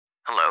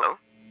Hello?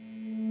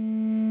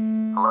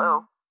 Hello?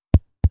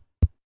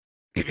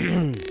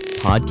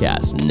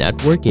 Podcast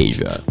Network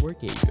Asia.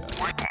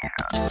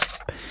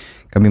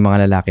 Kami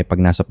mga lalaki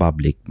pag nasa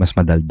public, mas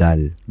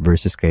madaldal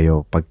versus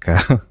kayo pag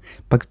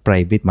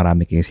private,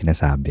 marami kayong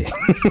sinasabi.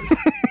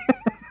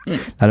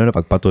 Lalo na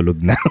pag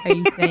patulog na. Are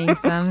you saying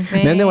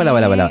something? Hindi, wala.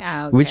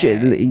 Okay. Which,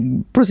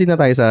 proceed na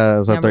tayo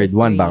sa Number third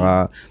one.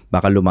 3.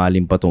 Baka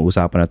lumalim pa tong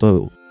usapan na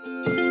to.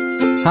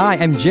 Hi,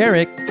 I'm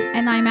Jeric,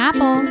 And I'm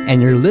Apple.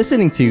 and you're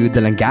listening to the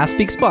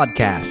Langaspix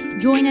Podcast.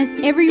 Join us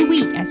every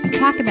week as we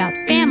talk about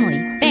family,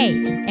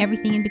 faith, and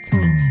everything in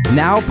between.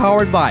 Now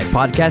powered by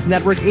Podcast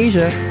Network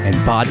Asia and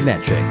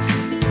Podmetrics.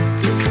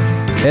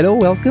 Hello,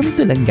 welcome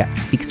to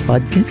Langaspix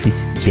Podcast. This is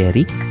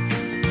Jeric.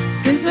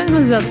 Since when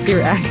was that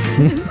your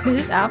accent?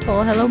 This is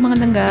Apple. Hello,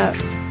 mga langga.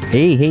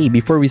 Hey,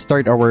 before we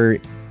start our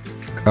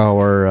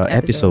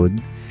episode,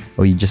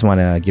 we just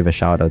want to give a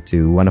shout out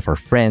to one of our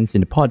friends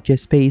in the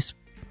podcast space,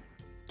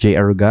 Jay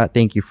Aruga.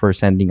 Thank you for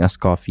sending us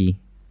coffee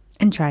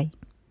And try.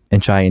 and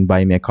try and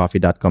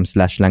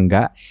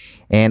buymeacoffee.com/langga.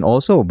 And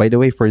also, by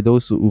the way, for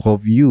those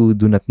of you who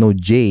do not know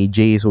Jay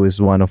was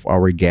one of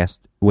our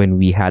guests when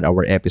we had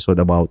our episode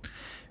about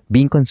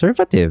being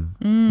conservative.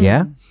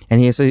 Yeah. And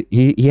he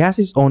has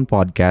his own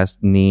podcast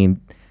named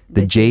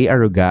The Jay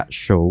Aruga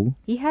Show.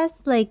 He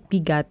has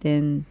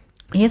begotten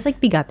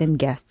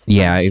guests. on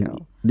Yeah, the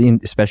show.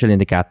 especially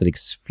in the Catholic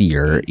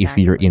sphere. If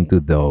you're Exactly.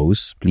 into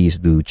those, please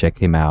do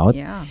check him out.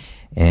 Yeah.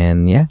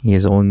 And yeah, he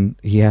has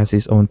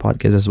his own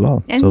podcast as well.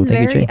 And So he's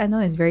thank you, Jay.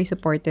 it's very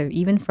supportive.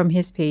 Even from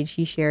his page,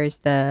 he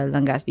shares the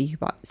Langaspi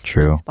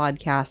True.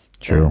 podcast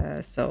True.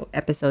 so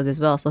episodes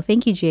as well. So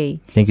thank you, Jay.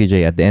 Thank you,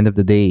 Jay. At the end of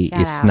the day, Shout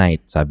it's out.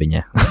 night, sabi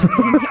niya.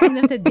 At the end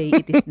of the day,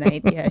 it is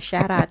night. Yeah,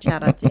 shout out,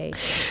 Jay.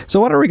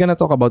 So what are we gonna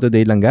talk about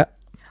today, Langga?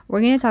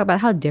 We're gonna talk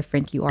about how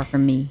different you are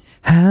from me.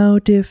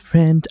 How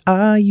different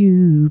are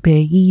you,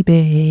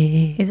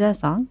 baby? Is that a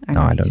song? Or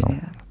No, I you don't just know.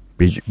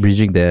 made that?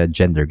 Bridging the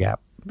gender gap.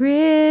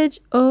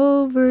 Bridge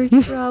over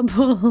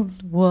troubled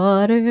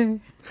water.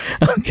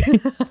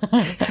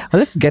 Well,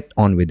 let's get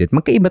on with it.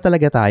 Magkaiba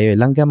talaga tayo.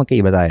 Langga,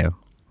 magkaiba tayo.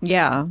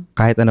 Yeah.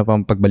 Kahit ano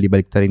pang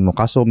pagbalibalik-tarin mo.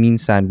 Kaso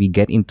minsan, we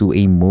get into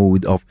a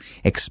mode of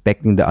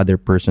expecting the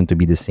other person to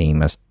be the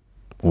same as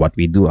what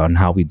we do and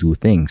how we do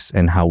things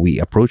and how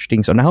we approach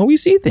things and how we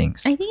see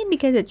things. I think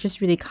because it just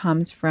really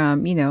comes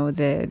from,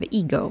 the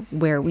ego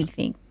where we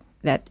think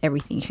that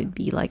everything should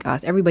be like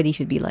us. Everybody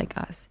should be like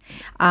us.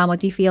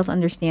 What we fail to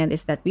understand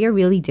is that we are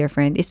really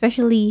different,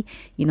 especially,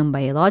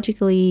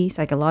 biologically,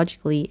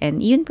 psychologically, and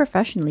even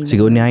professionally.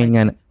 Sige, unahin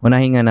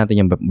nga natin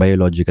yung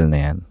biological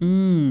na yan.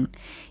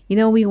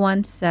 We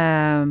once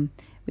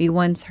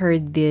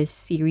heard this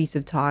series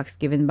of talks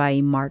given by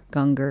Mark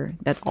Gungor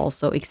that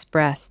also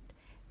expressed.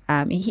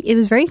 It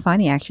was very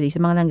funny actually.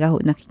 Sa mga langga ho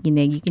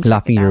nakikinig, you can check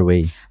Laughing it your out.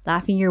 way.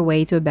 Laughing Your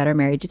Way to a Better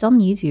Marriage. It's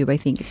on YouTube, I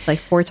think. It's like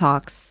 4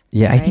 talks.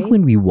 Yeah, I think right?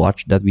 when we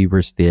watched that, we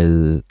were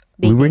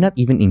not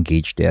even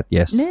engaged yet.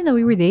 Yes. No,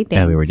 we were dating.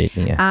 Yeah, we were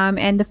dating, yeah.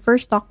 And the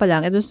first talk pa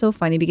lang, it was so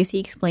funny because he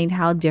explained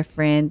how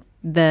different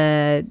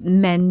the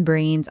men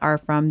brains are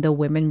from the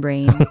women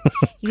brains.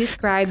 He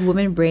described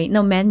men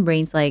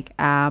brains like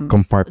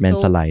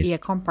Compartmentalized.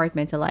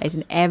 Compartmentalized,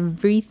 and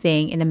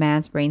everything in a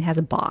man's brain has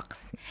a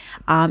box,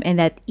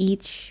 and that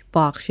each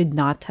box should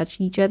not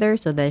touch each other.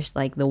 So there's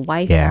like the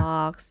wife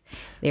box,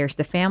 there's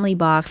the family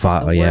box,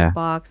 there's the work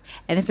box,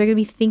 and if you're gonna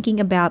be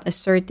thinking about a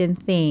certain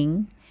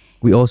thing,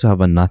 We also have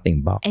a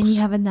nothing box. and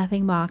you have a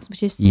nothing box, which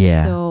is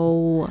Yeah.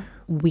 so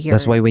weird.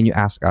 That's why when you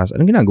ask us,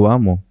 anong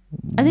ginagawa mo?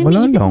 Ano yung Wala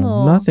iniisip lang,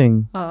 mo? nothing.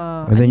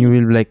 And then you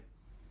will be like,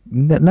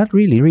 not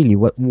really.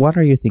 What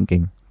are you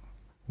thinking?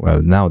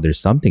 Well, now there's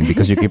something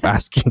because you keep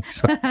asking.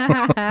 So.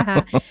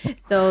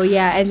 So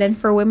yeah, and then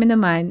for women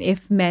naman,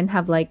 if men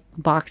have like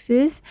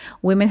boxes,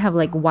 women have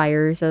like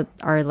wires that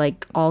are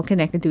like all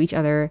connected to each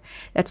other.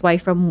 That's why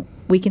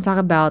we can talk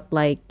about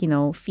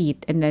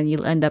feet, and then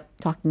you'll end up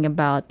talking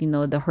about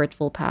the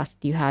hurtful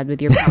past you had with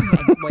your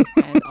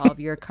ex-boyfriend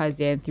of your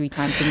cousin 3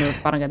 times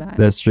removed. Parang ganun.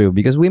 That's true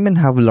because women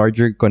have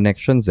larger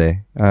connections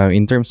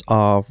in terms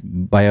of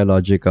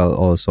biological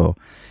also.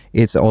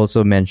 It's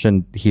also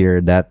mentioned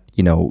here that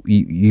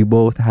you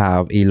both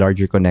have a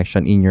larger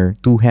connection in your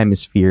 2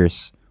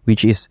 hemispheres,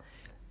 which is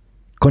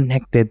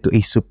connected to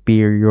a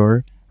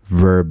superior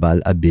verbal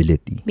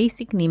ability.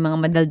 Basically,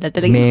 mga madaldal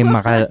talaga.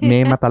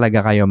 Mema talaga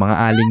kayo, mga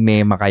aling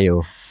mema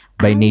kayo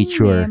by Aling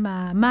nature.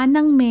 Mema.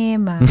 Manang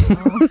mema.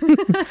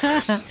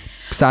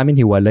 Sa amin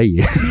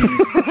hiwalay.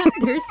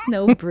 There's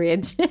no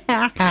bridge.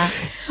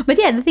 But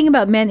yeah, the thing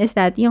about men is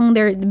that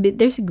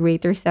there's a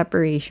greater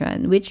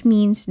separation, which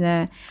means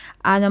na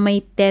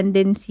may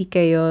tendency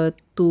kayo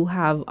to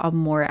have a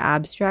more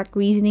abstract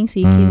reasoning, so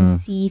you can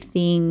see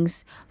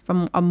things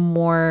from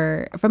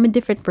a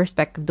different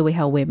perspective, the way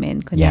how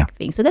women connect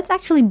things. So that's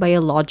actually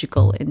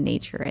biological in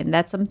nature, and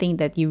that's something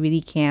that you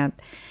really can't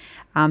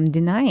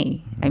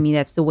deny. I mean,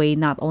 that's the way,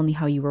 not only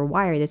how you were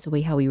wired, that's the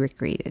way how we were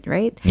created,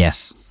 right?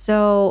 Yes.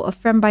 So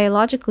from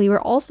biologically, we're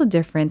also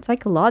different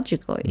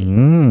psychologically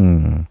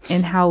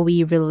in how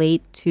we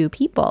relate to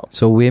people.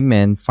 So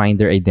women find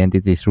their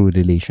identity through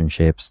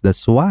relationships.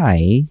 That's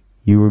why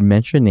you were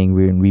mentioning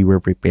when we were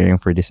preparing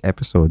for this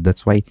episode.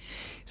 That's why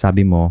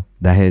sabi mo,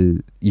 dahil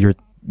you're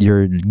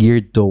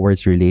geared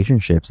towards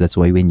relationships. That's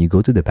why when you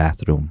go to the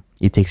bathroom,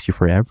 it takes you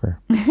forever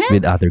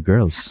with other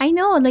girls. I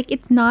know, like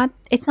it's not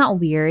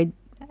weird.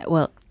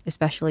 Well,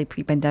 especially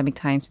pre-pandemic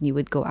times when you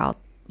would go out,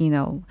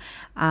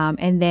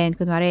 and then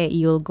kunwari,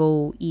 you'll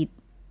go eat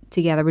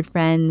together with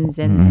friends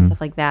and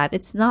stuff like that.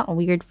 It's not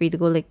weird for you to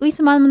go like, uy,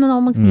 samahan mo na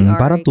ako mag-CR.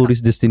 Parang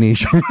tourist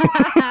destination.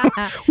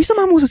 Uy,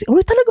 samahan mo sa CR.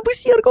 Uy, talaga ba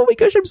CR ko? Oh my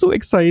gosh, I'm so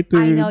excited.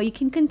 I know, you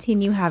can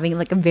continue having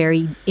like a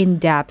very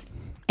in-depth,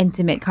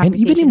 intimate And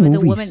even conversation in with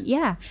movies. a woman.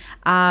 Yeah.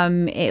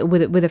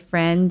 With a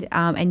friend.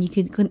 And you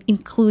can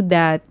include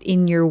that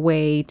in your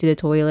way to the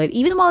toilet.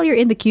 Even while you're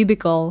in the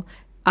cubicle,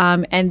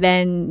 and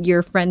then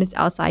your friend is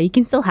outside, you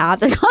can still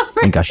have the Oh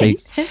my gosh,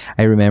 conversation.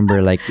 I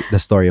remember like the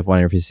story of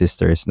one of his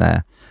sisters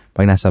na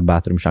pag nasa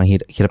bathroom siya, ang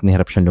hirap na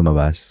hirap siyang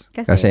lumabas.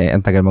 Kasi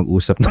ang tagal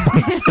mag-usap na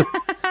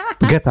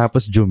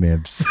pagkatapos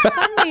jumebs.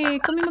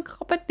 kami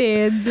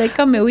magkakapatid. Like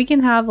we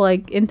can have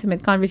like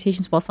intimate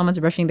conversations while someone's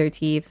brushing their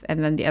teeth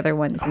and then the other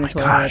one is in the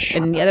toilet. Gosh.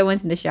 And the other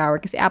one's in the shower.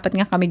 Kasi apat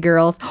nga kami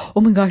girls.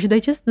 Oh my gosh, did I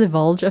just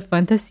divulge a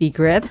fanta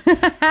secret?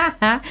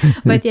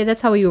 But yeah,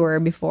 that's how we were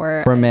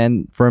before. For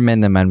men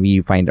naman,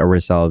 we find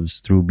ourselves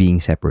through being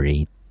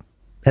separate.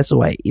 That's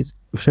why it's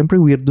syempre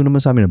weirdo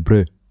naman sa amin na,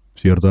 bre,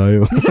 CR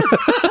tayo.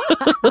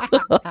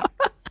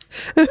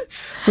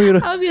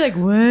 I'll be like,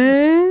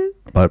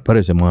 what?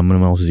 Pare, samahan mo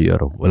naman ako sa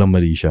CR. Walang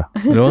mali siya.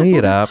 Ang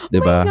hirap, di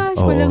ba? Oh my gosh,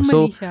 Oo. walang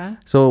mali siya.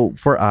 So,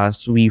 for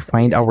us, we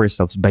find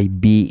ourselves by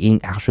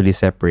being actually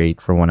separate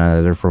from one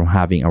another, from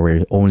having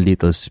our own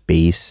little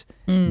space.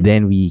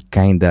 Then we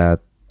kind of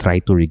try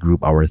to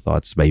regroup our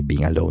thoughts by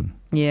being alone.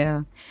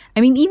 Yeah. I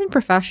mean, even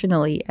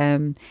professionally,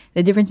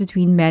 the difference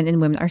between men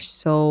and women are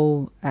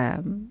so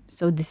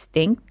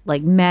distinct.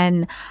 Like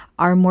men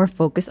are more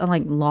focused on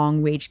like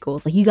long range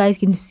goals. Like you guys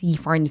can see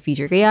far in the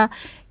future. Kaya,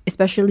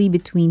 especially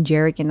between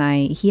Jerick and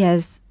I,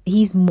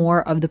 he's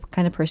more of the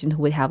kind of person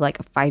who would have like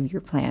a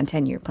 5-year plan,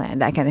 10-year plan,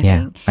 that kind of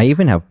thing. I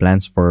even have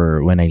plans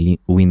for when I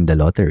win the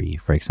lottery,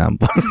 for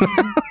example.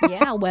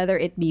 Yeah, whether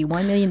it be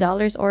 $1 million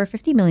or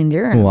 50 million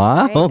dirhams.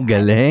 Wow, right?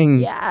 galing.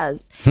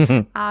 Yes.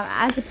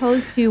 As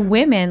opposed to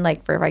women,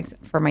 like for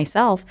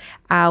myself,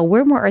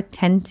 we're more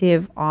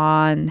attentive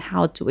on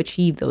how to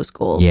achieve those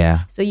goals. Yeah.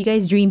 So you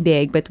guys dream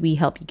big, but we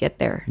help you get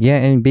there. Yeah,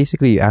 and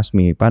basically you asked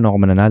me, paano ako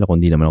mananalo kung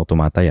di naman ako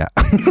tumataya?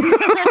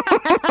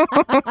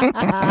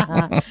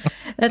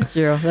 That's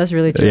true. That's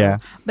really true. Yeah.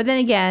 But then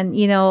again,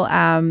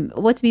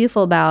 what's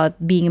beautiful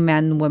about being a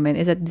man and woman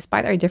is that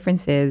despite our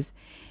differences,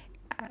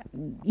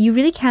 you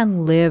really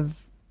can't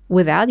live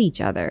without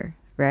each other,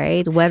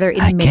 right? Whether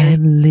in I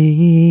can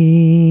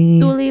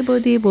live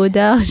Tulibo-dibo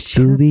daw.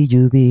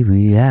 Jubi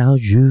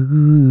without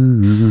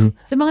you.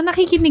 Sa mga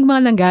nakikinig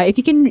mga langga,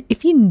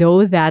 if you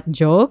know that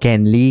joke,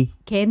 Kenly.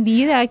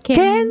 Candy that can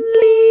Kenly.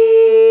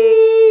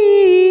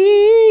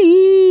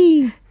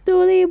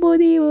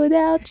 Tulibo-dibo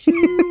without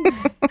you.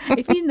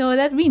 If you know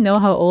that, we know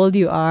how old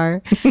you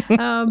are.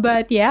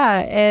 But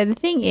yeah, the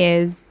thing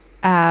is,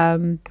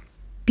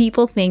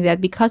 people think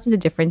that because of the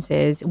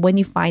differences, when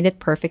you find that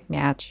perfect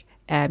match,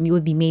 you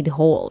would be made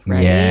whole,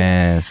 right?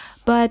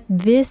 Yes. But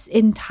this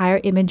entire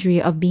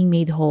imagery of being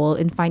made whole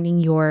and finding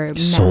your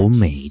match,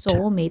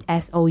 Soulmate.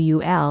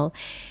 SOUL,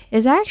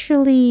 is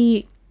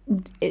actually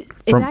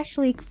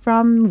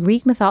from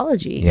Greek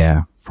mythology.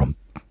 Yeah, from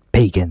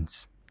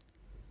pagans.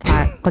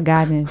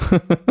 Paganes.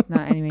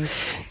 No, anyways.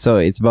 So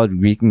it's about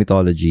Greek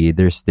mythology.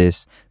 There's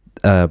this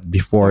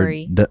before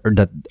Story.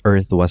 that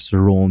earth was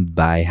roamed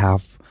by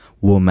half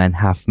woman,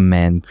 half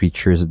man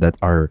creatures that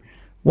are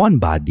one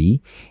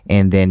body,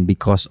 and then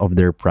because of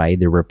their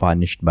pride, they were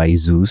punished by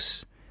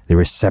Zeus. They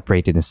were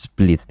separated and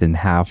split in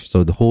half.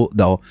 So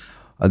the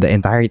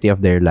entirety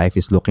of their life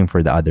is looking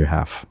for the other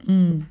half.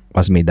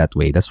 Was made that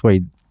way. That's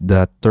why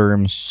the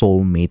term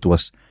soulmate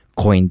was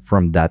coined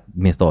from that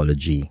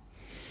mythology.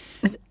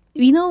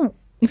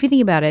 If you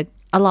think about it,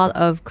 a lot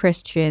of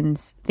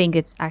Christians think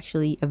it's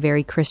actually a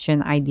very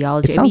Christian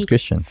ideology. It sounds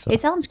Christian. So. It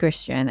sounds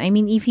Christian. I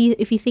mean, if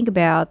you think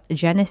about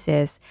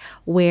Genesis,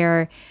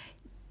 where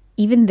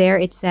even there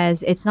it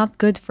says it's not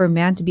good for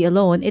man to be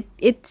alone,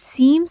 it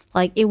seems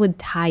like it would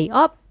tie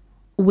up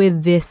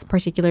with this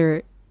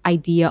particular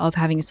idea of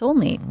having a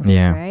soulmate.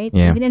 Yeah. Right?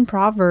 Yeah. Even in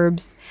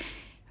Proverbs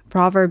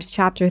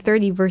chapter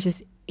 30,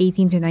 verses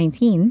 18 to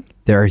 19.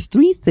 There are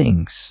 3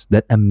 things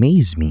that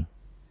amaze me.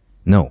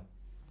 No,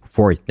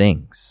 4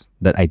 things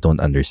that I don't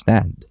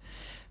understand.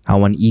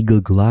 How an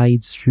eagle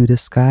glides through the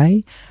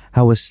sky.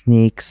 How a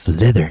snake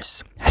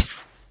slithers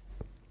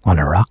on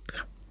a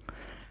rock.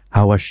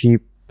 How a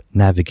sheep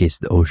navigates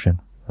the ocean.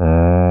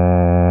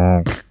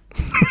 Sounds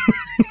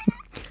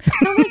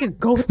like a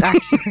goat,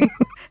 actually.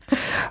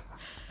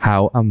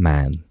 How a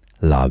man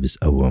loves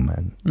a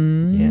woman.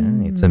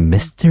 Yeah, it's a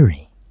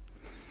mystery.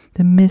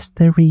 The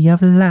mystery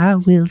of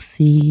love will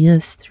see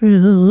us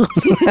through.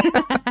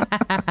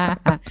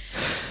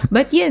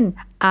 But yun,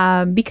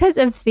 because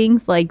of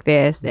things like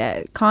this,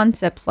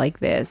 concepts like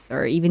this,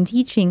 or even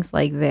teachings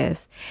like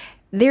this,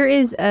 there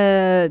is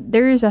a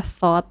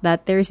thought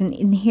that there's an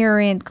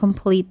inherent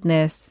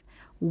completeness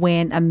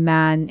when a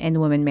man and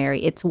woman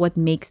marry. It's what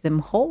makes them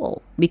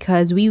whole,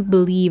 because we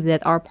believe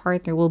that our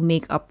partner will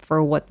make up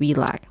for what we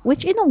lack,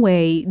 which in a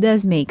way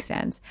does make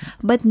sense,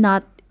 but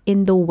not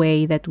in the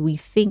way that we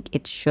think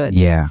it should.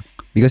 Yeah.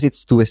 Because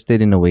it's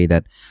twisted in a way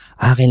that,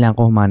 kailangan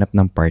ko humanap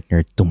ng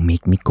partner to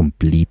make me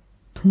complete.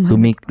 To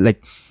make,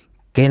 like,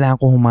 kailangan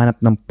ko humanap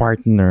ng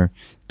partner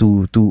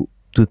to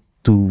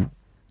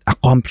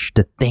accomplish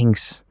the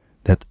things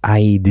that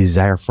I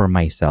desire for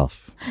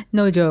myself.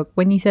 No joke.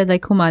 When you said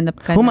like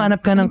humanap ka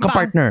ng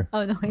kapartner.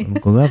 Oh, no.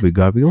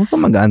 Gabi. Huwag ka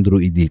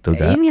mag-Android dito,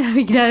 ga. Ayun nga,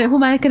 bigla.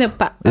 Humanap ka ng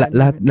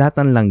Lahat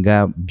ng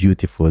langga,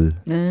 beautiful.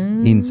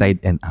 Inside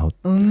and out.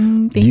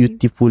 Thank you.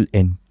 Beautiful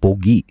and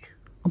pogi.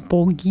 Ang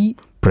pogi.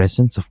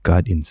 Presence of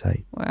God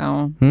inside.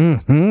 Wow.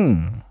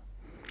 Mm-hmm.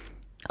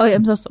 Oh,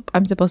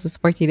 I'm supposed to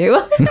support you there.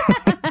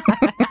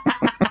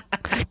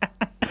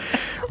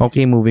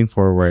 Okay, moving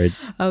forward.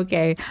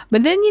 Okay.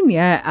 But then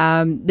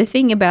the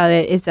thing about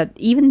it is that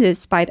even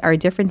despite our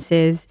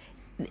differences,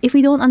 if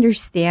we don't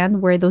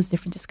understand where those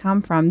differences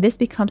come from, this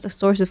becomes a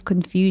source of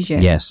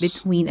confusion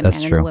between a man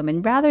and a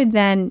woman, rather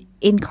than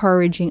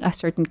encouraging a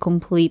certain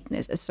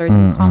completeness, a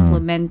certain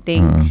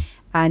complementing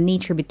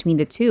nature between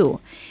the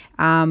two.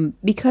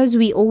 Because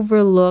we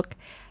overlook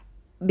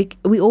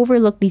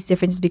these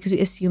differences because we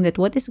assume that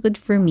what is good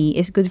for me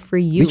is good for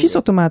you. Which is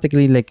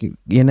automatically like,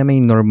 yan na may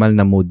normal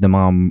na mood na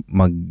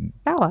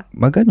mga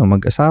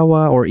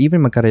mag-asawa or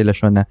even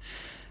magkarelasyon na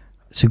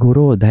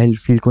siguro dahil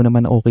feel ko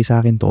naman okay sa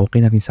akin to, okay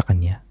na rin sa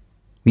kanya.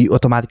 We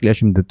automatically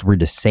assume that we're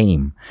the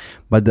same.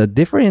 But the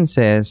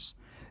differences,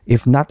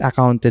 if not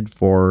accounted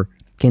for,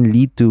 can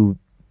lead to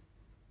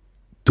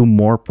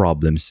more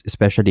problems,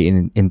 especially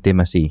in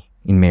intimacy,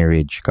 in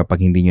marriage, kapag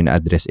hindi nyo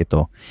na-address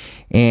ito.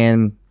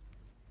 And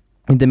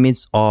in the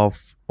midst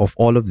of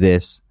all of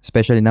this,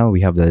 especially now we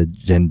have the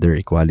gender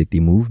equality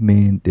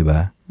movement,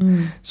 diba?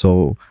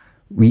 So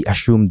we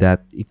assume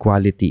that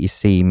equality is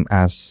same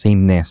as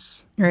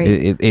sameness.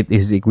 Right. It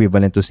is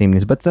equivalent to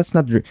sameness, but that's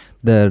not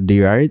the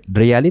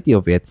reality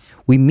of it.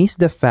 We miss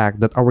the fact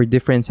that our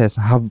differences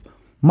have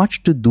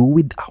much to do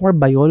with our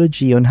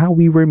biology, on how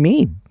we were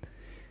made,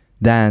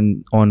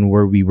 than on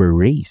where we were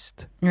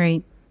raised.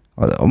 Right.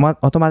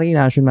 Automatically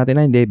na-assume natin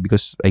na hindi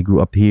because I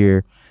grew up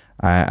here.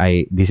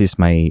 This is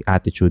my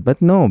attitude.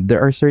 But no, there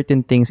are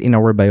certain things in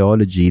our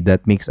biology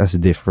that makes us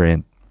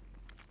different,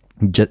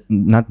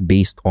 not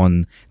based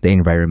on the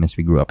environments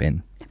we grew up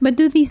in. But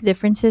do these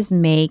differences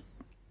make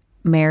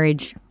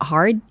marriage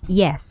hard?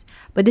 Yes.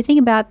 But the thing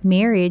about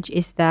marriage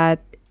is that,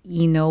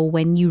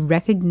 when you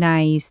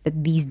recognize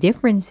that these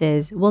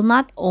differences will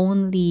not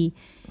only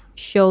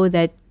show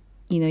that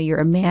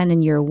you're a man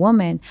and you're a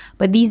woman,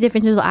 but these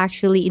differences will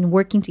actually, in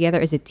working together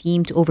as a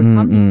team to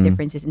overcome these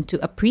differences and to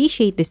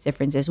appreciate these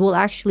differences, will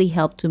actually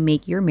help to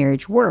make your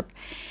marriage work.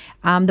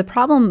 The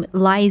problem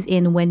lies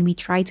in when we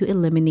try to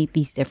eliminate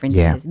these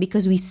differences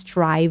because we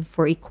strive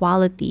for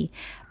equality.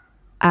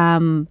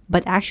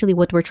 But actually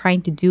what we're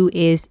trying to do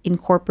is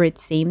incorporate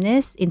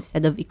sameness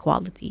instead of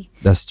equality.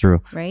 That's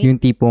true. Right? Yung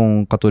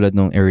tipong katulad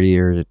nung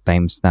earlier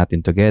times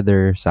natin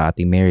together sa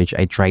ating marriage,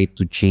 I try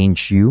to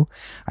change you.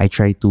 I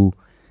try to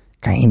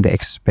kind of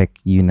expect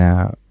you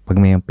na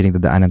pag may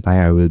pinagdadaanan tayo,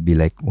 I will be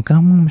like, huwag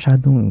ka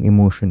masyadong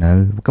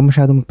emotional. Huwag ka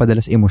masyadong magpadala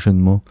sa emotion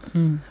mo.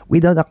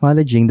 Without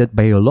acknowledging that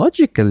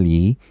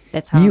biologically,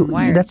 that's how I'm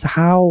wired. That's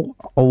how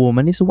a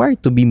woman is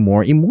wired, to be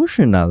more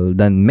emotional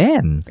than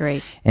men.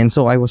 Right. And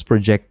so I was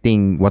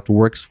projecting what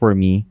works for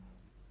me,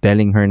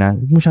 telling her na,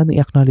 huwag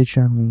masyadong i-acknowledge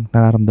yung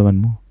nararamdaman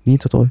mo.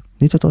 Hindi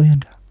totoo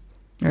yan.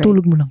 Right.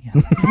 Tulog mo lang yan.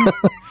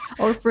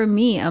 Or for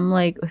me, I'm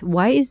like,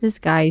 why is this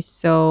guy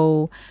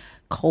so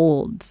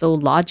cold, so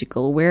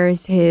logical? Where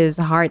is his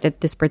heart at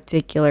this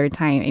particular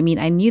time? I mean,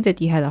 I knew that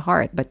you had a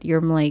heart, but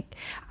you're like,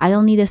 I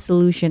don't need a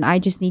solution. I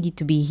just need you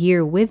to be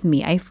here with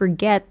me. I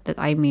forget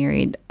that I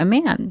married a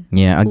man.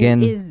 Yeah,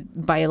 again, who is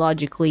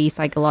biologically,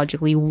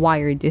 psychologically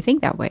wired to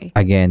think that way.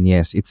 Again,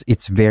 yes,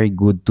 it's very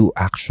good to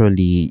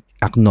actually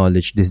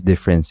acknowledge these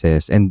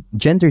differences, and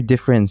gender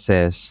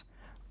differences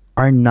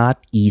are not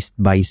eased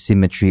by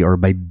symmetry or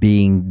by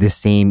being the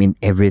same in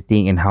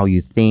everything, in how you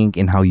think,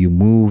 in how you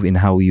move, in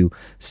how you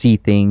see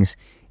things.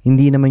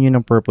 Hindi naman yun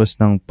ang purpose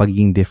ng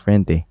pagiging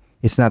different eh.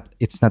 It's not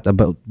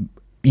about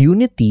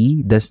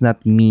unity. Does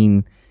not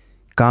mean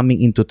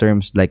coming into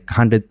terms like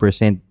 100%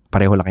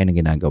 pareho lang kayo ng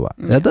ginagawa.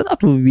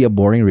 That would be a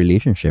boring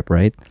relationship,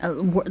 right?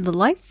 The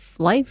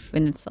life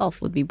in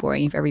itself would be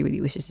boring if everybody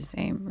was just the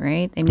same,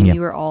 right? I mean,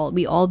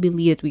 we all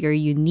believe that we are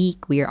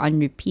unique, we are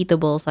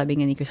unrepeatable. Sabi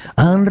nga ni Christopher,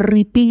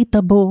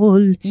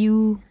 unrepeatable.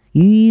 You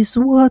is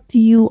what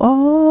you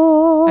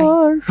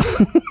are.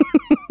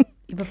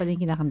 Iba pa din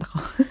kinakanta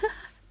ko.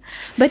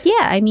 But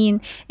yeah, I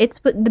mean, it's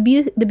but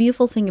the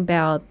beautiful thing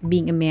about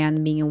being a man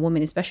and being a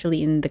woman,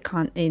 especially in the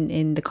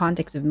in the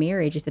context of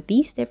marriage, is that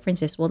these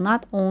differences will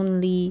not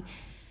only,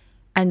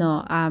 I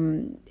know,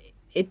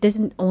 it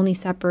doesn't only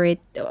separate.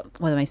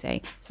 What am I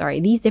saying? Sorry,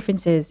 these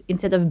differences,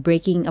 instead of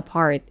breaking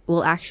apart,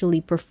 will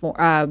actually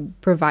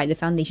provide the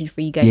foundation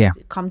for you guys Yeah.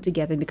 to come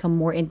together and become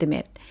more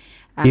intimate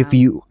If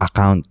you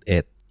account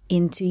it,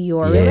 into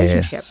your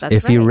relationship. That's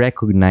if right. you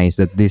recognize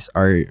that these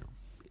are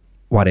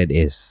what it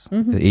is,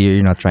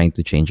 you're not trying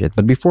to change it.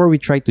 But before we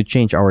try to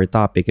change our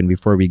topic and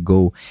before we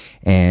go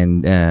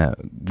and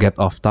get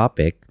off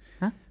topic,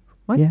 Huh?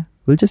 What? yeah,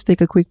 we'll just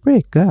take a quick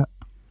break.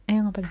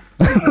 Ayun nga pala.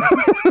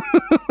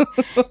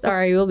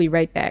 Sorry, we'll be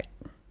right back.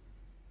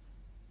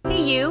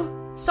 Hey, you!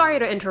 Sorry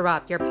to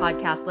interrupt your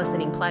podcast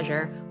listening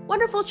pleasure.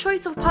 Wonderful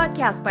choice of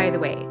podcast, by the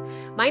way.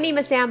 My name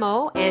is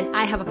Samo, and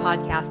I have a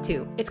podcast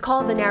too. It's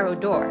called The Narrow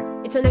Door.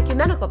 It's an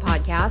ecumenical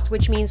podcast,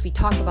 which means we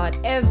talk about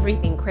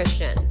everything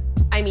Christian.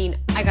 I mean,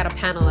 I got a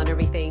panel on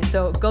everything,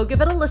 so go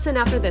give it a listen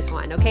after this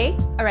one, okay?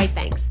 All right,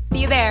 thanks.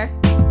 See you there.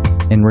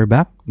 And we're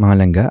back, mga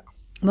langga.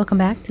 Welcome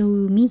back to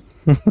me.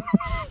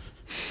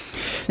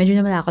 Medyo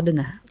nawala ako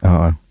dun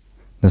Oo.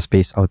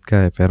 Na-space out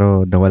ka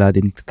pero nawala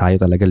din tayo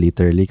talaga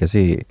literally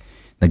kasi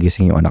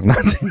nagising yung anak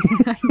natin.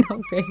 I know,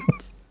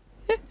 right?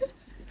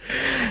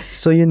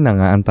 So yun na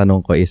nga, ang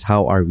tanong ko is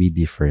how are we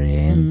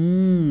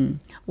different?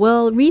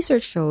 Well,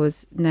 research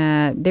shows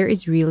that there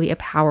is really a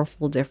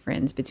powerful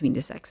difference between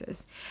the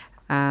sexes.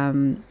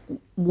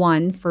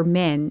 One, for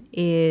men,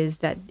 is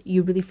that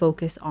you really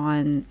focus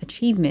on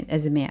achievement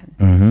as a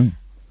man.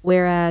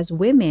 Whereas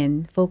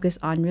women focus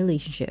on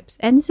relationships.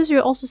 And this is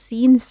also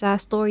seen sa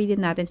story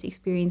din natin, sa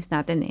experience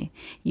natin eh.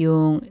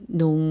 Yung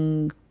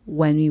nung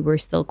when we were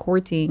still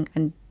courting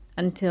and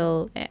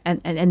until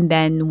and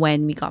then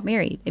when we got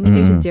married. I mean,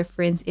 there's a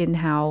difference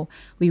in how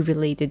we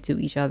related to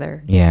each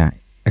other. Yeah.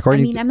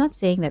 I'm not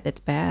saying that it's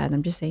bad.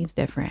 I'm just saying it's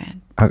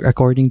different.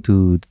 According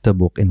to the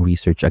book and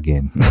research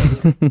again,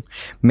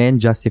 men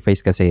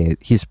justifies kasi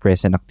his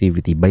present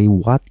activity by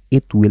what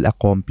it will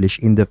accomplish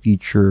in the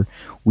future,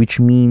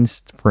 which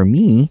means for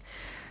me,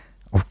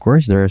 of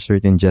course, there are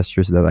certain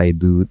gestures that I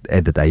do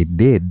that I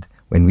did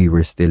when we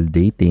were still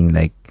dating,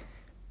 like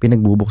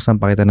pinagbubuksan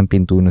pa kita ng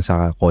pinto nun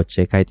sa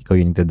kotse kahit ikaw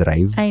yung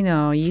nagda-drive. I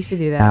know, you used to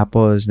do that.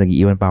 Tapos,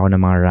 nag-iwan pa ako ng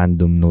mga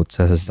random notes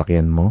sa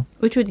sasakyan mo.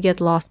 Which would get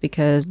lost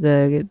because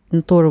the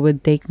motor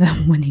would take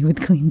them when he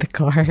would clean the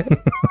car.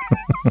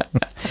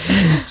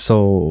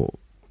 So,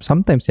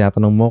 sometimes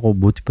tinatanong mo ako,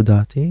 buti pa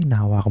dati,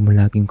 nahawakan mo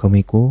lagi yung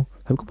kamay ko.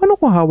 Sabi ko,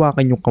 paano ko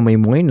hawakan yung kamay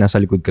mo ngayon? Nasa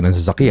likod ka ng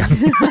sasakyan.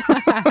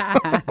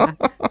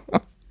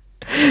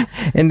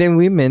 And then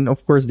women,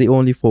 of course, they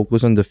only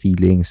focus on the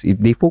feelings.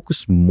 They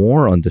focus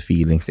more on the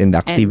feelings and the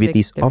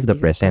activities of the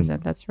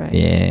present. That's right.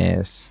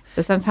 Yes.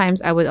 So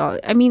sometimes I would,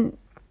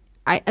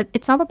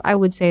 it's not that I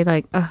would say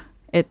like,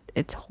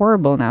 it's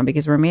horrible now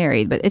because we're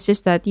married, but it's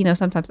just that,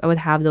 sometimes I would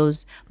have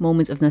those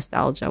moments of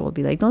nostalgia. We'll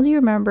be like, don't you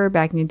remember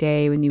back in the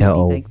day when you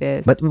would be like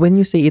this? But when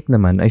you say it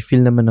naman, I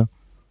feel naman na,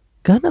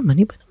 naman,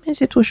 iba naman yung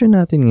sitwasyon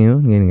natin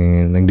ngayon.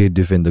 Ganyan,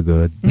 nagde-defend the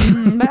God.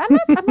 But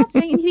I'm not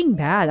saying anything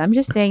bad. I'm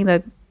just saying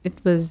that it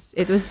was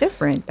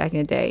different back in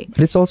the day.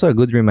 But it's also a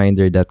good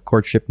reminder that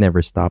courtship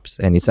never stops.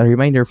 And it's a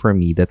reminder for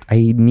me that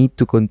I need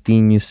to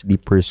continuously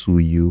pursue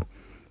you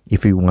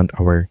if we want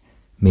our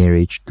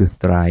marriage to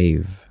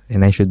thrive.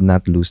 And I should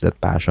not lose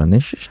that passion.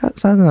 And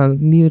sana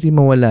hindi rin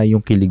mawala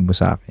yung kilig mo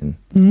sa akin.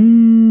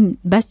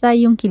 Basta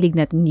yung kilig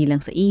natin hindi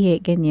lang sa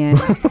ihi, ganyan.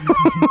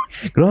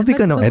 Grabe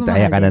ka no. Eto,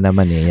 aya ka na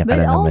naman eh.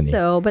 But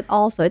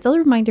also, it's a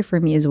reminder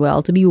for me as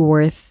well to be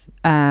worth,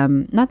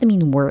 not to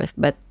mean worth,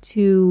 but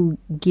to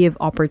give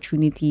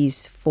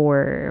opportunities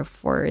for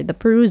the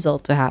perusal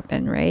to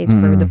happen, right?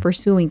 For the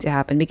pursuing to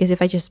happen. Because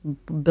if I just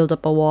build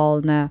up a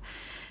wall na,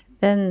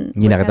 then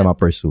hindi na kita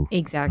ma-pursue.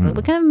 Exactly.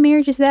 What kind of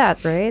marriage is that,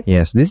 right?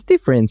 Yes, these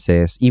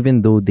differences,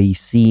 even though they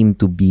seem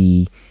to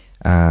be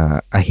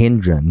a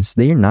hindrance,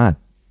 they're not.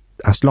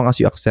 As long as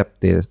you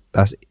accept it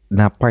as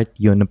na part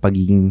yun ng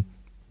pagiging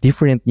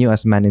different nyo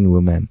as man and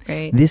woman,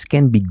 right. This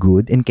can be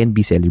good and can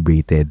be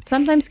celebrated.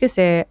 Sometimes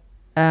kasi,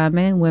 men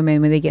and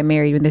women, when they get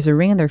married, when there's a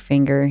ring on their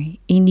finger,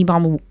 hindi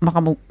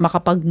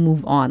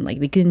makapag-move on. Like,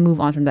 they couldn't move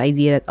on from the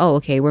idea that, oh,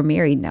 okay, we're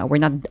married now. We're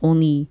not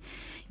only...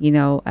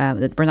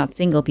 that we're not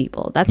single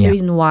people. That's the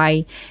reason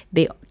why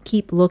they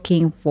keep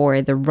looking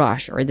for the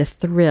rush or the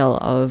thrill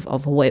of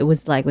what it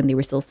was like when they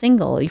were still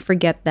single. You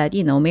forget that,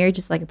 marriage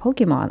is like a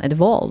Pokemon. It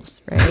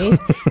evolves, right?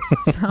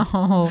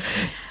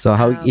 So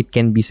how it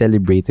can be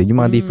celebrated,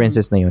 yung mga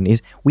differences na yun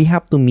is we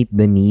have to meet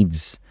the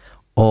needs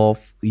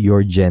of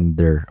your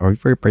gender or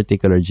for a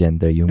particular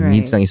gender. Yung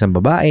needs ng isang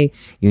babae,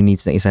 yung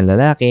needs ng isang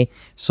lalaki.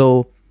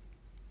 So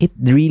it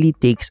really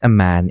takes a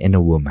man and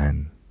a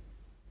woman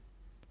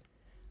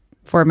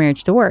for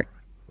marriage to work,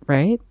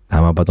 right?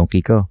 Tama ba tong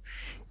Kiko?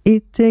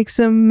 It takes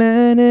a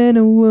man and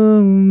a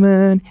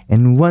woman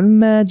and one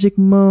magic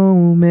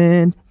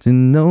moment to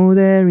know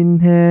they're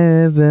in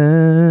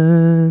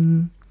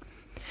heaven.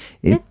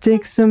 It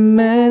takes a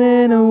man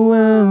and a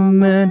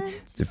woman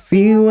to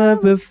feel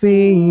what we're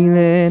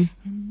feeling.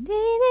 And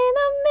they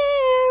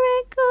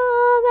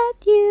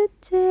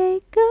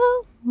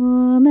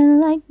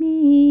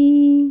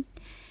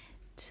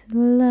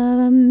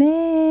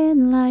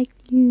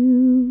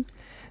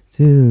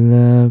to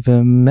love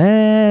a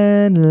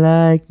man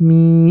like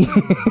me.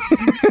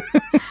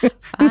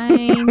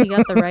 Fine, you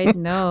got the right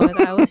note.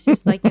 I was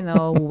just like,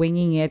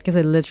 winging it because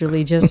I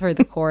literally just heard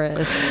the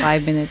chorus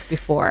 5 minutes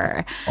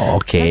before.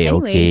 Okay,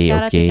 But anyway,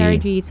 shout out to Sarah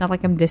okay. G. It's not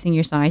like I'm dissing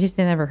your song. I just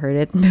never heard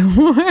it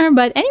before.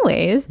 But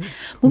anyways,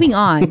 moving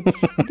on.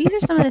 These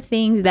are some of the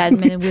things that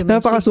men and women should...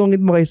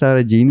 Napakasungit mo kay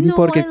Sarah Jean. Hindi No,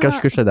 porket I crush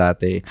lo- ko siya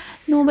dati.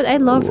 No, but I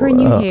love her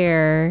new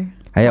hair.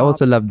 I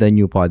also love the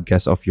new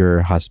podcast of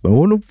your husband.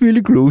 Oh, no,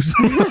 feeling close.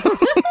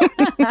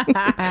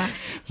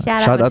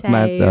 Shout Shout out,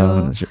 Matt.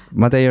 Mateo.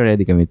 Mateo,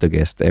 ready kami to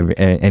guest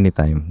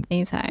anytime.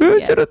 Anytime.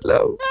 Eh, Yeah. charot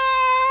lang.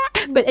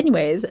 But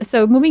anyways,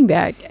 so moving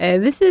back,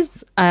 this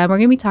is we're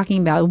going to be talking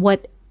about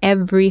what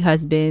every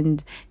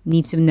husband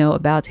needs to know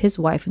about his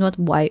wife and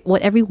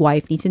what every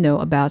wife needs to know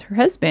about her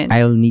husband.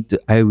 I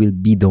will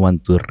be the one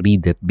to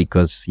read it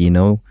because,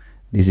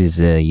 this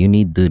is, you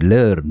need to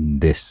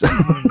learn this.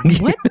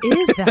 What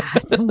is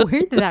that?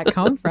 Where did that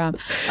come from?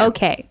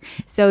 Okay,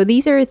 so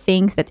these are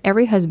things that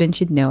every husband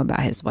should know about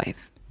his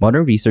wife.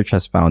 Modern research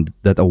has found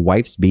that a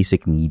wife's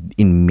basic need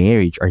in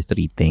marriage are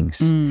three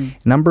things.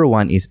 Number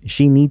one is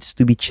she needs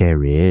to be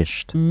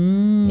cherished.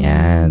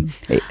 Yan.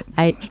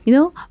 I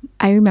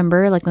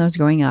remember like when I was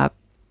growing up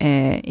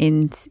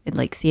in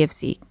like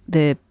CFC,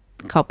 the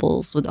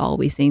couples would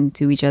always sing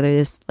to each other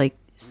this like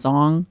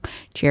song,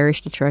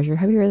 "Cherish the Treasure."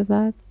 Have you heard of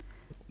that?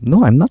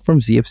 No, I'm not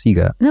from CFC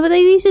ga. No, but they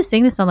used to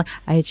sing this song like,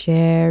 "I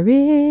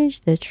cherish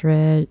the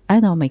treasure." I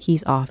know my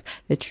key's off.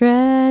 The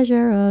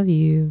treasure of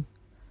you.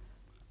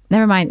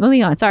 Never mind.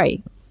 Moving on.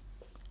 Sorry.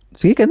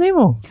 Sige, kanay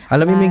mo.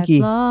 Alam mo yung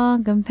key.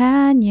 Lifelong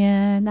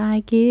companion,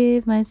 I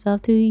give myself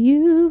to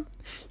you.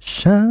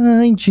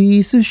 Shine,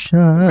 Jesus,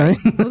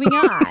 shine. Moving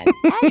on.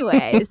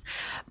 Anyways,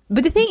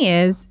 but the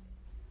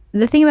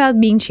thing about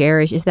being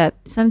cherished is that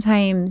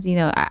sometimes,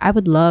 I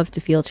would love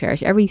to feel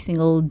cherished every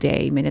single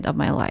day, minute of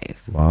my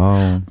life.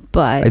 Wow.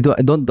 But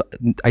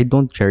I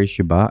don't cherish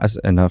you ba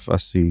as enough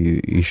as you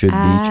should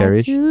be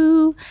cherished. I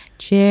do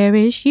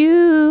cherish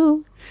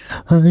you.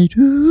 I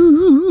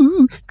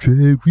do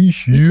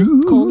cherish you.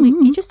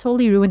 You just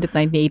totally ruined the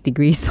 98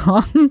 Degrees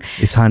song.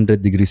 It's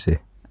 100 degrees eh.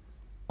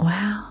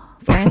 Wow.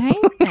 Fahrenheit?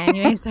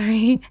 Anyway,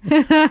 sorry.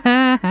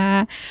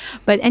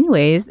 But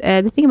anyways,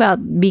 the thing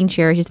about being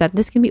cherished is that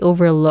this can be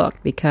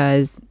overlooked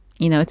because,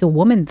 it's a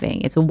woman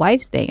thing. It's a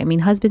wife's thing. I mean,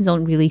 husbands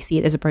don't really see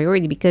it as a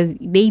priority because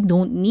they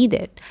don't need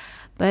it.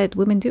 But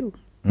women do.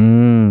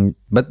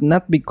 But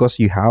not because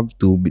you have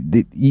to.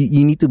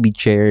 You need to be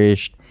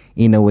cherished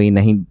in a way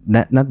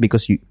not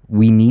because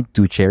we need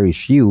to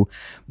cherish you,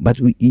 but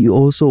you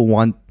also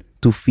want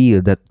to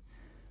feel that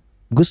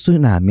gusto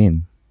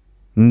namin.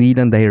 Hindi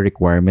lang dahil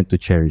requirement to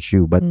cherish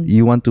you, but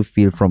you want to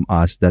feel from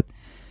us that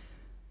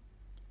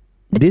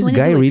this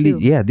guy really,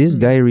 this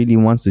guy really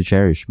wants to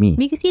cherish me.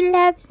 Because he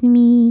loves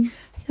me.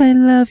 I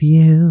love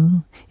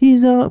you.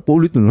 He's all...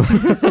 Paulit na.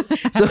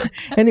 So,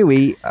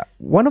 anyway,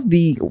 one of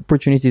the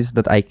opportunities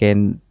that I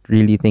can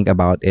really think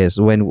about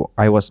is when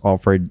I was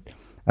offered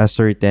a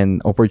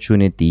certain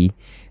opportunity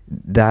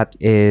that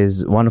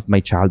is one of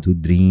my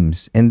childhood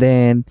dreams. And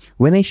then,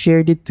 when I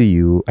shared it to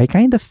you, I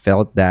kind of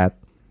felt that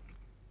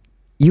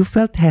you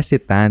felt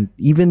hesitant,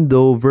 even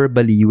though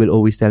verbally you will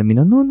always tell me,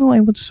 no, I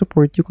want to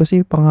support you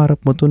kasi pangarap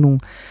mo to nung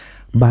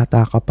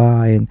bata ka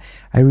pa, and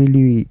I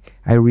really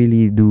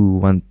do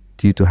want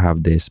you to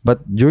have this.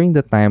 But during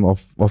the time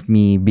of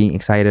me being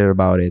excited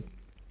about it,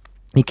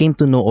 I came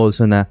to know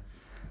also na,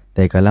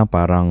 teka lang,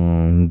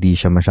 parang hindi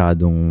siya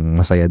masyadong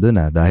masaya dun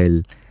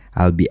dahil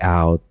I'll be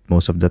out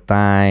most of the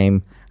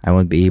time. I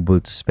won't be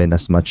able to spend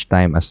as much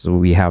time as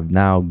we have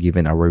now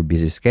given our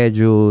busy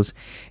schedules.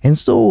 And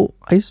so,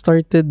 I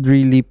started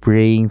really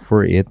praying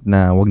for it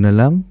na wag na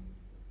lang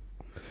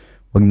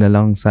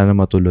sana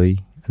matuloy.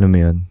 Alam mo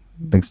yun?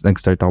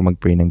 Nag-start ako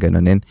mag-pray ng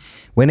ganun. And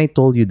when I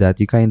told you that,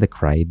 you kind of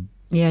cried.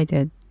 Yeah, I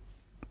did.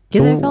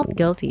 Because I felt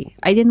guilty.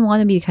 I didn't want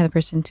to be the kind of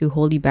person to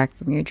hold you back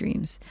from your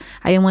dreams.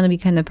 I didn't want to be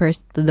the kind of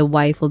person that the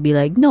wife will be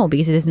like, no,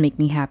 because it doesn't make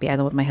me happy. I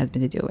don't want my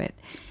husband to do it.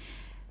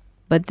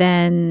 But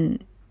then,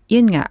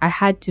 yun nga, I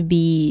had to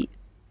be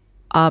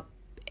up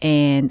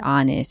and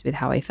honest with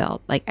how I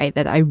felt. Like,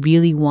 that I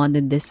really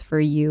wanted this for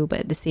you.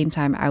 But at the same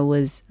time, I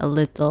was a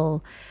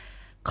little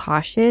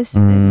cautious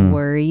and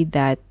worried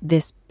that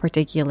this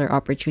particular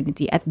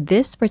opportunity at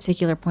this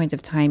particular point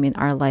of time in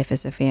our life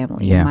as a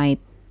family might,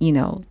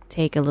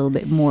 take a little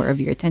bit more of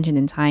your attention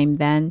and time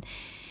than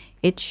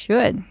it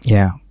should.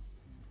 Yeah.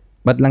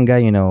 But langga,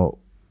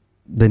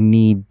 the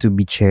need to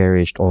be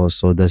cherished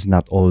also is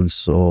not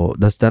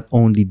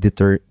only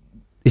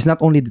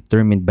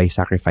determined by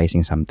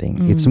sacrificing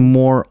something. It's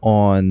more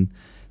on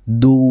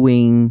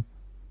doing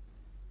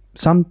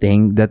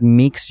something that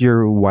makes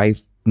your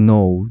wife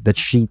know that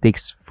she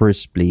takes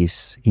first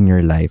place in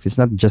your life. It's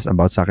not just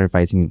about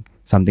sacrificing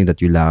something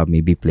that you love,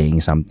 maybe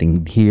playing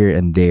something here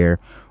and there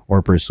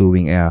or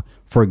pursuing a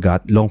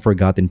long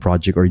forgotten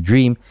project or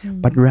dream,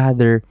 but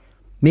rather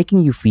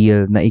making you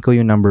feel na ikaw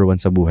yung number one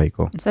sa buhay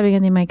ko. Sabi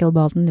nga ni Michael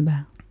Bolton, di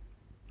ba?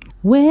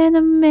 When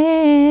a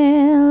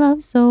man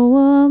loves a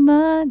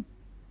woman,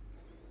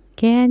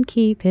 Can't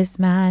keep his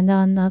mind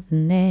on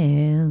nothing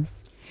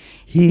else.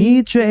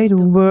 He traded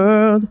the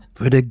world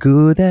for the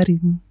good that he...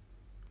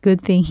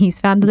 Good thing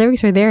he's found. The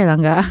lyrics are there,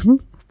 Langga.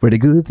 For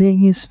the good thing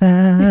he's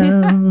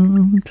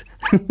found.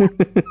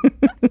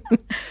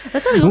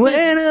 That's a little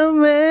When a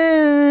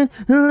man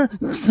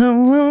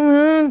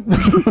someone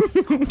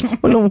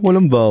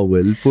walang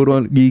bawal, puro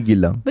gigil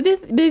lang. But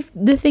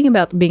the thing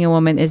about being a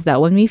woman is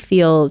that when we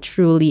feel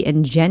truly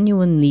and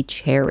genuinely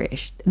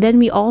cherished, then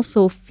we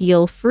also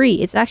feel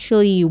free. It's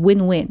actually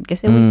win-win.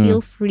 Kasi we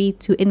feel free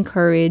to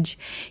encourage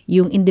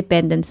yung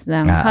independence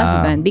ng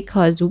husband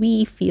because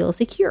we feel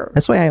secure.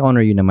 That's why I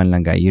honor you naman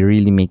lang, guy. You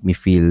really make me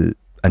feel,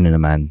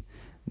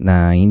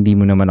 na hindi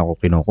mo naman ako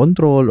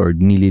kinokontrol or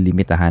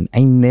nililimitahan.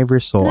 I never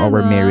saw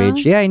our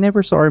marriage. Yeah, I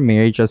never saw our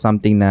marriage as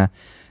something na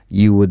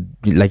you would,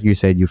 like you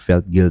said, you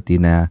felt guilty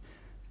na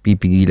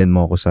pipigilan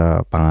mo ako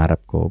sa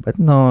pangarap ko. But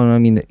no, I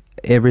mean,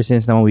 ever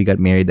since naman we got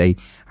married,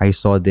 I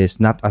saw this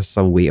not as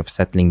a way of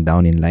settling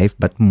down in life,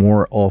 but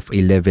more of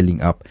a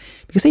leveling up.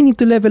 Because I need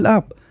to level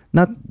up.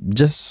 Not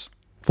just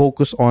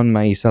focus on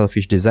my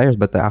selfish desires,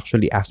 but to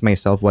actually ask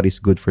myself what is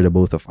good for the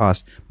both of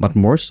us. But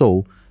more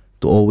so,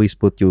 to always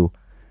put you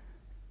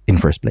in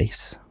first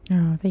place.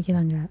 Oh, thank you,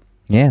 Langga.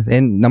 Yes.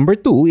 And number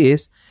 2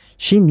 is,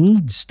 she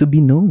needs to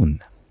be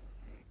known.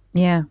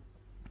 Yeah.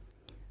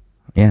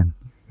 Yan.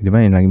 Di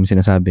ba? Yung lagi mo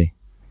sinasabi.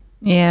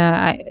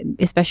 Yeah,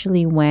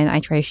 especially when I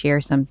try to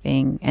share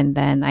something and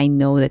then I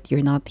know that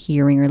you're not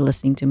hearing or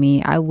listening to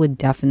me, I would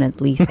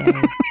definitely say,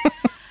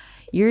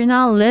 you're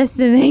not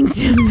listening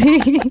to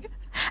me.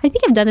 I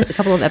think I've done this a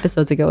couple of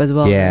episodes ago as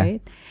well,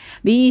 right?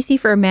 But you see,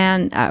 for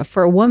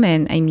a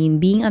woman, I mean,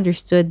 being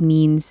understood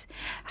means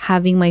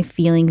having my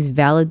feelings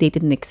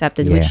validated and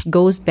accepted, which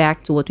goes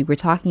back to what we were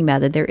talking about,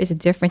 that there is a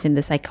difference in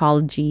the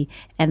psychology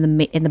and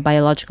the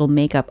biological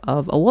makeup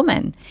of a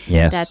woman.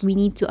 Yes. That we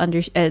need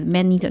to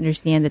men need to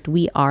understand that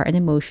we are an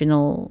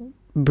emotional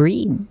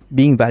breed.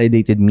 Being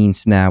validated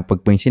means na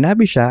pag may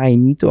sinabi siya, I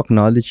need to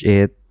acknowledge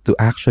it to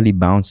actually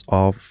bounce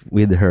off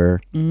with her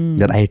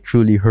that I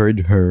truly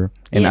heard her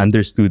and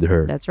understood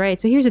her. That's right.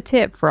 So here's a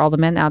tip for all the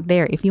men out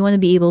there. If you want to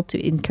be able to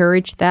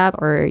encourage that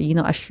or,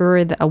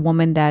 assure a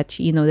woman that,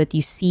 that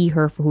you see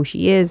her for who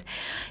she is,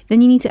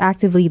 then you need to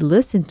actively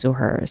listen to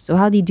her. So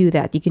how do you do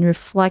that? You can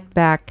reflect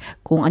back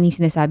kung ano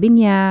yung sinasabi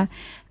niya.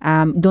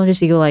 Don't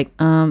just go like,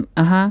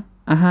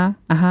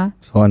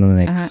 So ano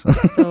next?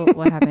 So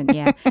what happened?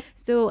 Yeah.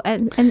 So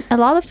and a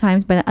lot of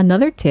times, but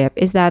another tip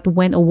is that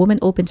when a woman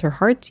opens her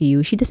heart to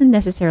you, she doesn't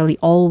necessarily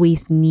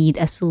always need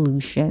a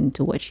solution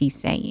to what she's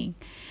saying,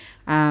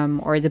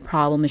 or the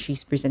problem that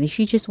she's presenting.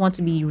 She just wants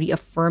to be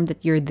reaffirmed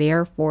that you're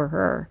there for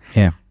her.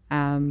 Yeah.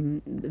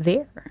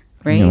 There,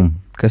 right?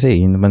 Kasi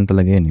yun naman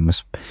talaga yun.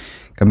 Mas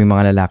kami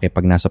mga lalaki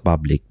pag nasa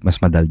public, mas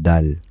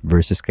madaldal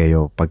versus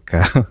kayo pag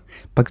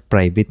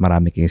private,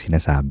 marami kayong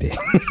sinasabi.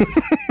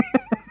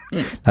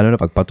 Lalo na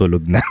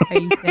pagpatulog na.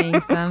 Are you saying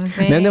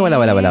something? No, wala.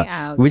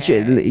 Okay. Which,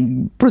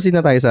 proceed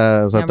na tayo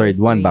sa third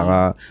one.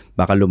 3.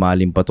 Baka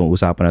lumalim pa tong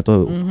usapan na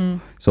to.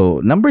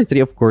 So, number 3,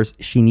 of course,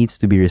 she needs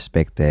to be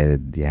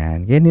respected.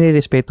 Yan. Kaya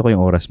nilirespeto ko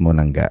yung oras mo,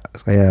 Langga.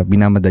 Kaya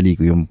binamadali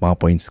ko yung mga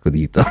points ko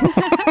dito.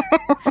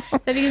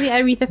 Sabi ko ni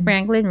Aretha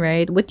Franklin,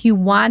 right? What you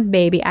want,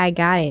 baby, I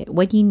got it.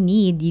 What you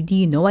need, do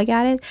you know I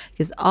got it?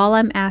 Because all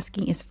I'm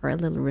asking is for a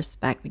little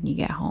respect when you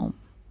get home.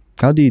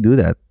 How do you do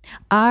that?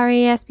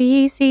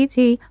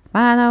 R-E-S-P-E-C-T,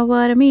 find out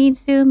what it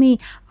means to me.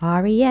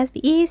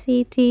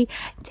 R-E-S-P-E-C-T,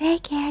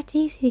 take care,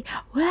 T-C.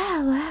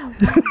 Wow.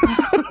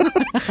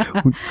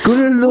 Kung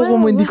naloko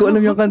mo, hindi ko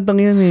alam yung kantang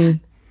yan eh.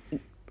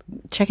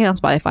 Check it on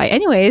Spotify.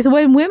 Anyways,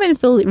 when women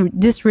feel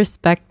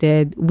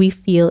disrespected, we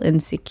feel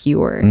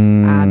insecure.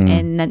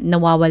 And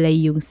nawawala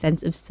yung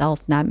sense of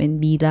self namin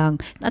bilang,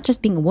 not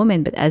just being a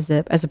woman, but as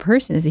a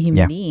person, as a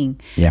human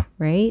being. Yeah.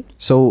 Right?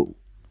 So,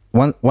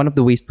 one of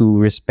the ways to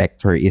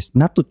respect her is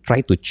not to try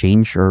to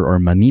change her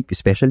or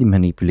especially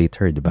manipulate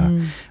her,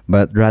 diba?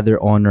 But rather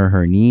honor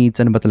her needs.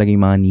 Ano ba talaga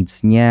yung mga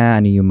needs niya?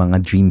 Ano yung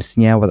mga dreams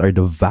niya? What are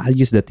the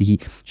values that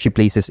she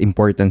places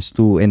importance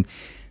to? And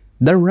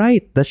the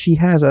right that she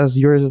has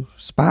as your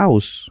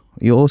spouse,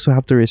 you also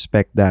have to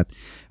respect that.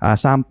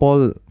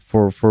 Sample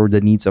for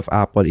the needs of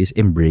Apple is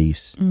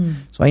embrace.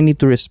 So I need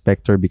to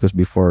respect her because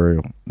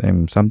before,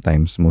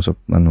 sometimes, most of,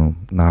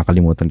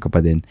 nakakalimutan ko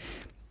pa din,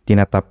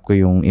 tinatap ko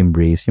yung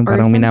embrace. Yung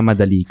parang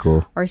minamadali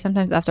ko. Or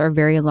sometimes after a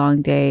very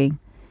long day,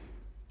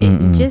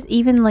 just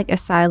even like a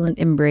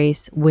silent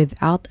embrace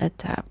without a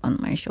tap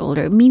on my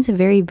shoulder, it means a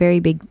very,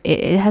 very big,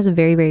 it has a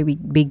very, very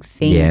big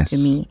thing to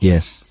me.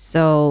 Yes.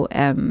 So,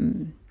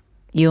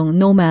 yung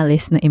no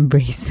malice na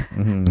embrace.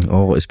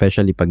 Oo,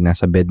 especially pag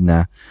nasa bed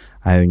na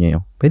ayaw niya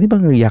yung, pwede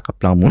bang yakap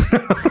lang muna?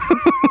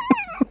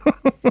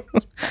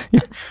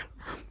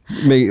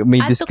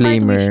 may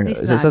disclaimer.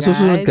 Sa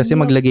susunod kasi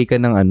maglagay ka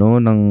ng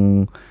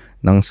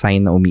ng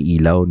sign na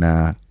umiilaw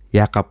na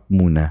yakap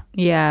muna.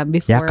 Yeah,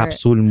 before.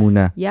 Yakapsul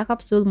muna.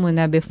 Yakapsul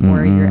muna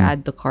before your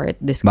add to cart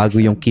discussion.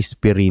 Bago yung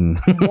kispirin.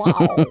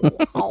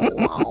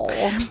 Wow.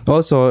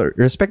 Also,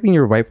 respecting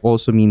your wife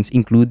also means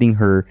including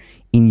her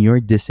in your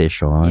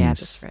decisions. Yeah,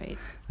 that's right.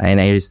 And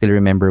I still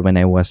remember when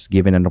I was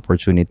given an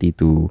opportunity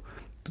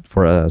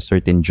for a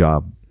certain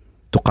job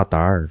to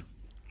Qatar.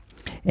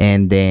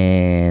 And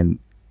then,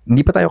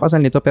 hindi pa tayo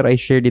kasal nito, pero I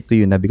shared it to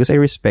you na because I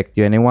respect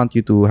you and I want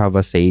you to have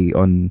a say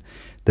on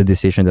the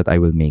decision that I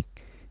will make.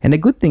 And the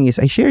good thing is,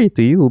 I share it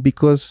to you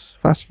because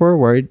fast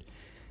forward,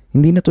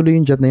 hindi natuloy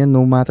yung job na yun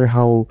no matter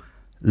how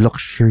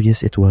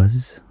luxurious it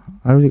was.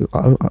 How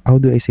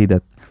do I say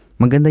that?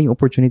 Maganda yung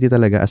opportunity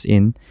talaga as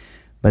in,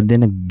 but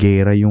then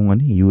naggera yung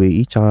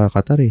UAE tsaka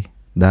Qatar eh.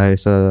 Dahil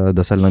sa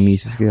dasal ng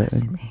misis ko.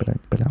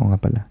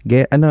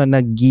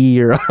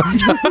 Nag-gear.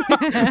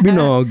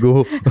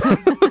 Binogo.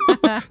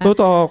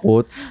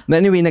 Natakot.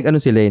 Anyway, nagkaroon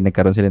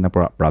sila ng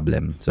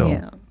problem. So,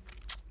 Yeah.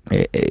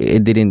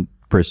 it didn't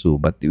pursue.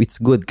 But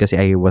it's good kasi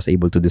I was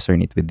able to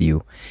discern it with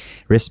you.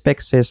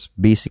 Respect says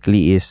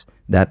basically is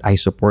that I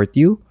support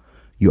you,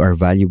 you are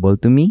valuable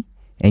to me,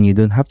 and you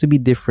don't have to be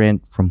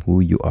different from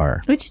who you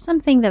are. Which is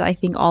something that I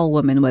think all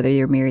women, whether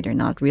you're married or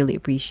not, really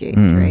appreciate,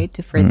 right?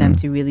 For them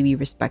to really be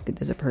respected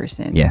as a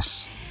person.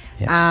 Yes.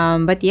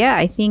 But yeah,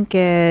 I think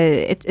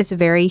it's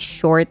very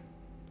short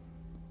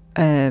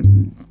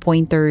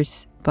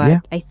pointers. But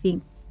Yeah. I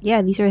think,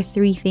 these are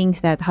 3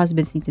 things that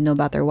husbands need to know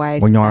about their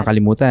wives. Huwag niyo that-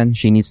 kakalimutan,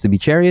 she needs to be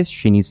cherished,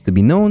 she needs to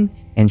be known,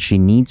 and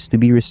she needs to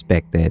be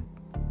respected.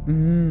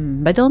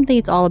 But don't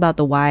think it's all about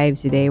the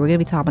wives today. We're going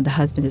to be talking about the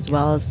husbands as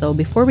well. So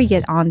before we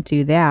get on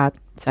to that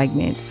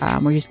segment,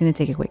 we're just going to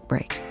take a quick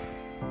break.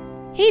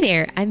 Hey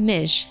there, I'm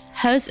Mish,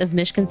 host of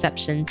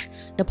Mishconceptions,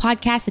 the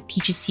podcast that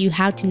teaches you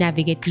how to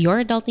navigate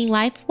your adulting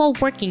life while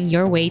working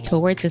your way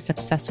towards a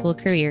successful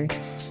career.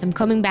 I'm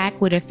coming back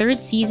with a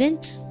 3rd season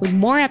with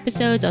more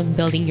episodes on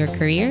building your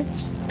career,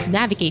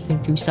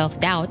 navigating through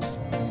self-doubts,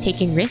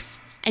 taking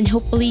risks, and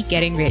hopefully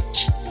getting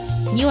rich.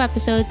 New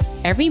episodes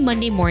every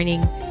Monday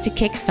morning to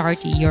kickstart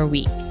your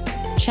week.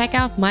 Check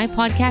out my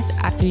podcast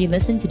after you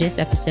listen to this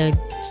episode.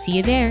 See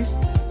you there.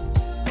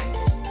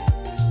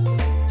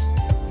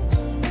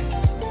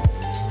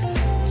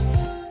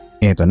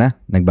 Eto na,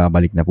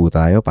 nagbabalik na po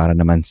tayo para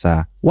naman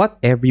sa what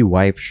every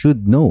wife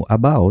should know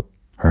about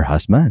her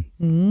husband.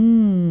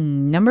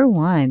 Number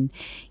 1,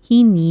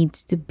 he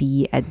needs to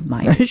be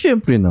admired. Ay,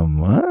 syempre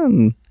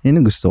naman. Yun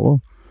ang gusto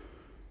ko.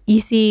 You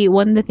see,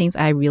 one of the things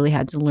I really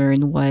had to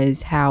learn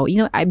was how,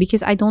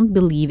 because I don't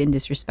believe in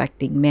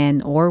disrespecting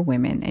men or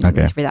women,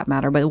 anyways, for that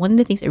matter. But one of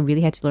the things I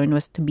really had to learn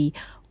was to be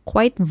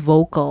quite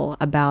vocal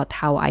about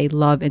how I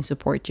love and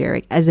support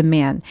Jeric as a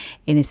man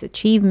in his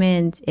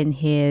achievements, in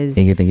his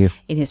Thank you.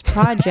 in his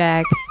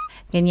projects,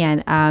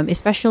 ganyan.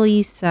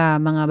 Especially sa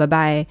mga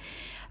babae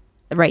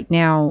right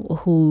now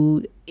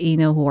who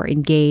are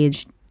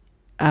engaged.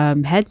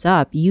 Heads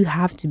up, you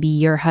have to be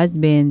your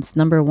husband's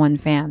number 1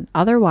 fan.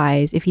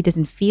 Otherwise, if he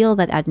doesn't feel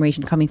that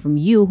admiration coming from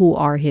you, who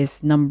are his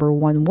number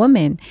 1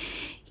 woman,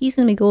 he's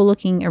going to go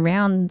looking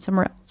around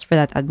somewhere else for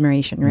that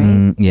admiration,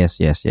 right?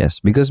 Yes.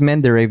 Because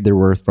men derive their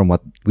worth from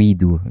what we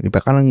do.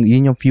 Parang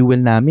yun yung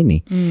fuel namin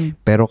eh.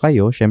 Pero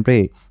kayo,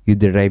 syempre, you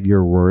derive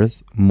your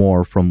worth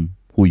more from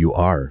who you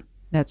are.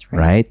 That's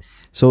right. Right?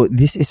 So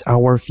this is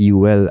our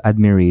fuel,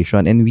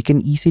 admiration. And we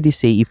can easily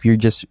say if you're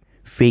just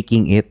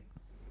faking it,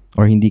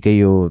 or hindi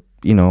kayo,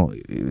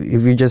 if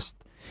you're just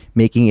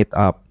making it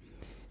up,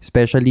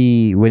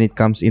 especially when it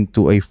comes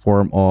into a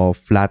form of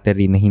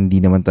flattery na hindi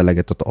naman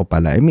talaga totoo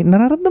pala. I mean,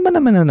 nararamdaman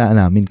naman na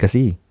namin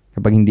kasi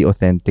kapag hindi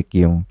authentic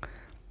yung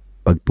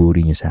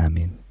pagpuri niyo sa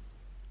amin.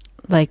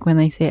 Like when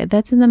I say,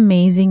 that's an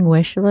amazing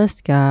wish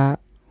list, ka.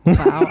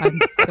 Wow,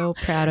 I'm so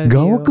proud of you.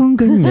 Gawag kang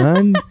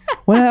ganyan.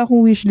 Wala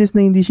akong wish list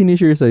na hindi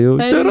sinishare sa'yo.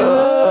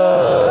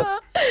 Charot!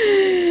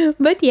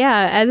 But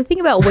yeah, the thing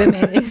about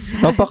women is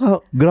that,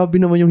 Grabe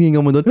naman yung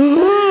hinga mo doon.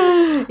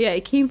 yeah,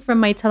 it came from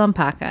my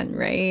talampakan,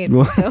 right?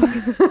 So,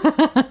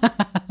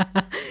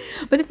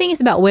 but the thing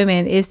is about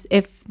women is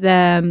if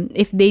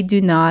they do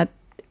not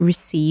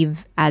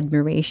receive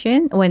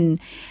admiration, when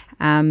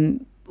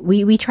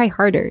we try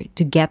harder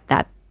to get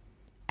that.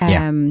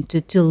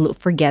 To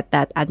forget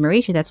that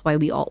admiration. That's why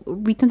we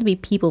tend to be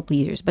people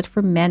pleasers. But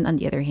for men,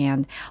 on the other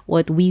hand,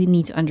 what we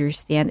need to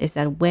understand is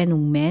that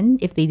when men,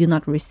 if they do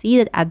not receive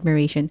that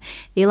admiration,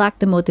 they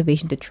lack the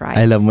motivation to try.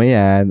 Alam mo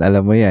yan,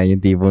 yung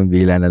tipong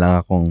bila na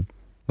lang akong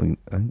wag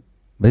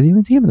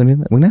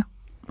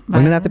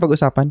na natin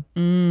pag-usapan.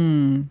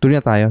 Tuloy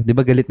na tayo. Di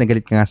ba galit na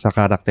galit ka nga sa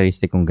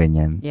characteristic kong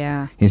ganyan?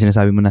 Yeah. Yung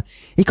sinasabi mo na,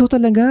 ikaw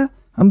talaga,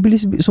 ang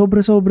bilis,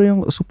 sobra-sobra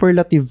yung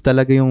superlative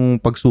talaga yung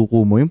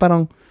pagsuko mo. Yung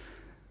parang,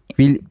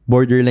 feel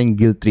borderline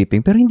guilt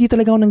tripping, pero hindi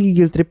talaga ako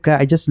nang-guilt trip ka.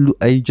 I just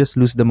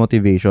lose the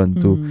motivation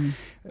to.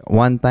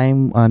 One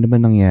time, ano ba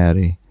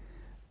nangyari?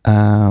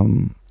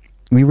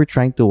 We were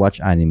trying to watch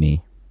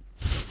anime.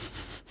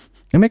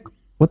 I'm like,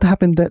 what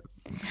happened? That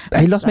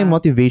I lost my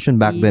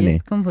motivation back then. You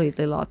just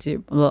completely lost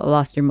your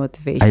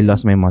motivation. I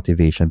lost my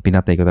motivation.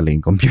 Pinatay ko talaga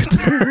yung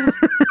computer.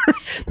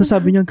 Tapos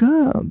sabi niya,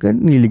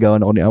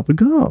 nililigawan ako ni Apple.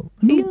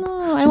 Sino?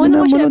 I want to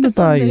watch the manood na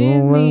episode tayo.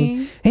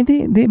 din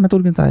Hindi,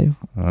 matulog na tayo.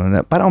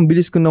 Parang ang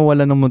bilis ko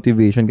nawala ng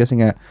motivation kasi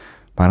nga,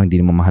 parang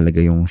di naman mahalaga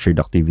yung shared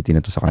activity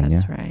na to sa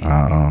kanya. That's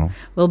right.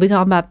 We'll be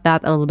talking about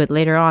that a little bit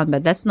later on,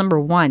 but that's number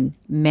 1.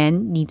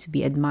 Men need to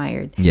be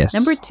admired. Yes.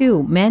 Number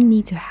 2, men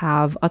need to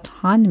have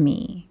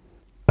autonomy.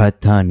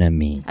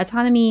 Autonomy.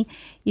 Autonomy,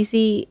 you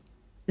see,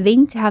 they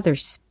need to have their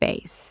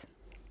space.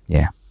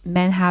 Yeah.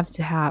 Men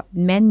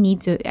need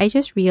to, I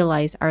just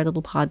realized our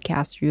little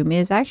podcast room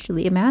is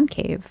actually a man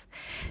cave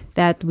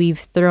that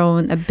we've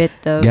thrown a bit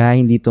of... Ga,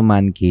 hindi to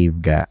man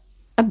cave, ga.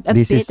 A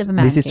bit of a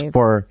man This cave. is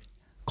for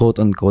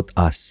quote-unquote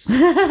us.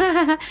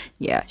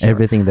 Yeah, sure.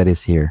 Everything that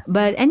is here.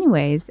 But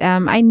anyways,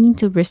 I need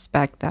to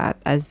respect that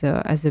as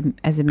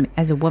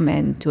a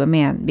woman to a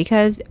man,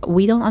 because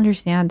we don't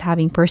understand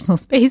having personal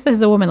space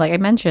as a woman. Like I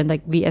mentioned,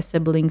 like we as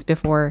siblings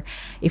before,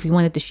 if we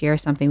wanted to share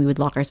something, we would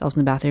lock ourselves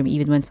in the bathroom,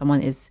 even when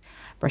someone is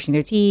brushing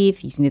their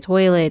teeth, using the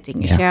toilet,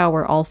 taking a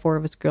shower. All 4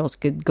 of us girls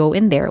could go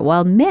in there,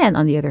 while men,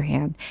 on the other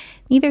hand,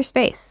 need their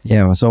space.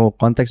 Yeah, so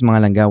context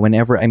mga langga,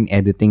 whenever I'm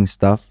editing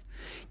stuff,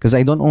 because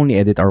I don't only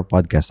edit our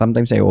podcast,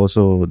 sometimes I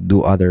also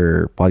do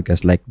other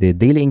podcasts like the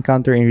Daily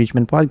Encounter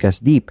Enrichment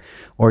Podcast, Deep,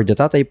 or the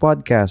Tatay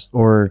Podcast,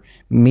 or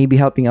maybe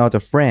helping out a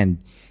friend.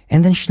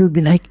 And then she'll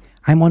be like,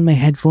 I'm on my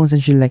headphones,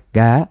 and she'll like,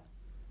 ga,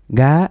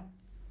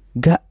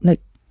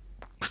 like,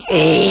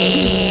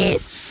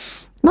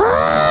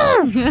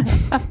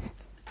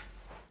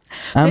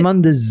 I'm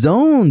on the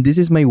zone. This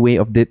is my way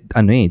of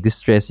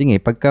distressing.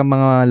 Pagka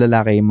mga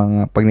lalaki,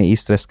 pag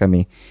nai-stress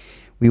kami,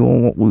 we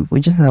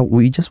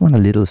just want a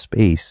little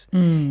space.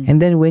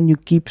 And then when you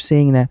keep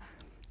saying na,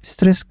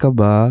 stress ka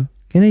ba?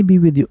 Can I be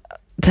with you?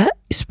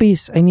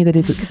 Space. I need a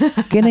little.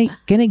 Can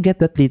I get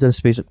that little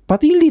space?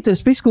 Pati yung little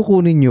space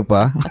kukunin nyo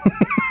pa.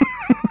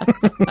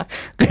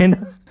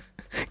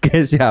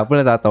 Kaya siya po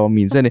natatawa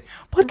minsan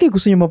bakit kayo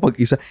gusto nyo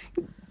mapag-isa?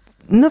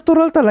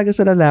 Natural talaga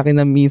sa lalaki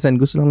na minsan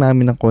gusto lang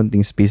namin ng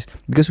konting space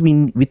because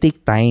we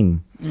take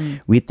time.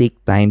 We take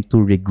time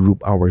to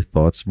regroup our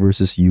thoughts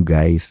versus you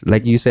guys.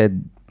 Like you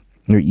said,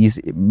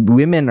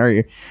 women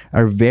are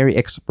very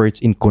experts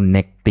in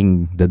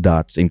connecting the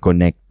dots, in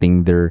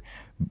connecting their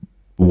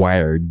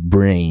wired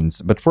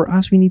brains. But for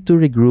us, we need to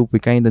regroup. We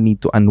kind of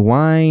need to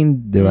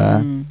unwind, di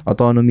ba?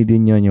 Autonomy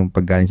din yun, yung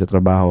paggaling sa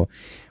trabaho.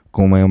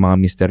 Kung may mga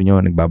mister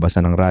nyo,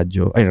 nagbabasa ng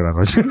radyo.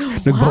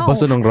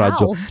 Nagbabasa ng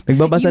radyo.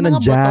 Nagbabasa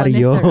ng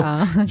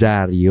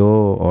dyaryo.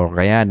 Or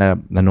kaya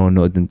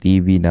nanonood ng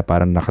TV na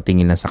parang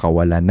nakatingin lang sa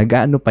kawalan.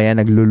 Nag-ano pa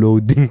yan?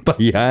 Naglo-loading pa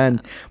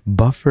yan.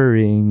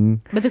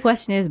 Buffering. But the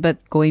question is,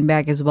 going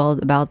back as well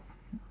about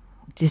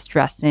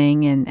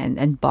distressing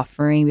and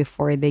buffering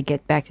before they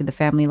get back to the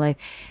family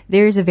life,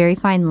 there's a very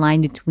fine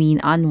line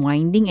between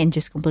unwinding and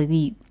just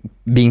completely...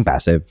 being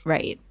passive.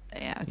 Right.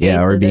 Yeah, okay.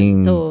 Or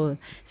being... So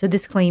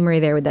disclaimer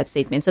there with that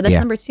statement. So that's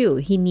number 2.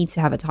 He needs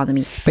to have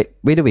autonomy. But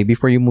by the way,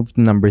 before you move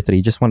to number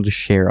 3, just wanted to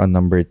share on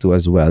number 2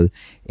 as well,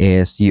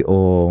 is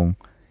yung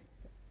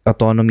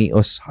autonomy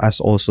has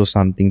also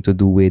something to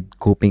do with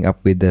coping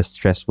up with a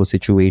stressful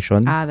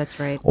situation. That's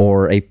right.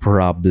 Or a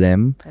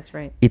problem. That's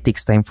right. It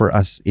takes time for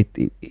us.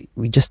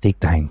 We just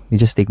take time. We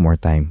just take more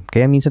time.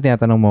 Kaya minsan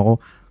tinatanong mo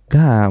ako,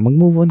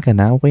 mag-move on ka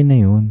na, okay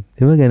na yun.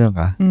 Di ba ganun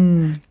ka?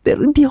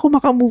 Pero hindi ako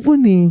maka-move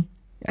on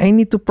I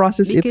need to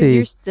process because it. Because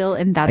you're still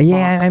in that box.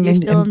 Yeah, I'm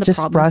just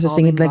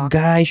processing it like,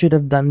 I should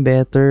have done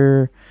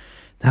better.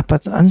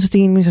 Dapat, ano sa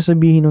tingin mo yung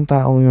sasabihin ng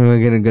tao?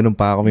 Ganun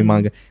pa ako. May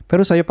mga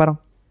pero sa'yo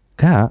parang,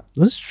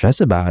 don't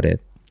stress about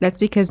it. That's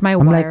because my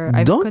I'm wire,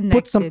 like, I've don't connected.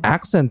 put some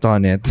accent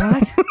on it.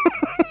 What?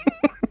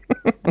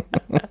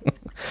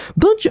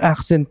 Don't you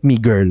accent me,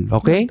 girl,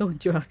 okay?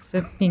 Don't you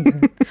accent me,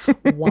 girl.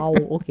 Wow,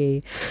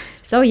 okay.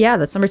 So yeah,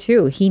 that's number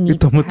 2. He needs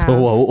Ito mo to have... to,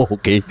 wow,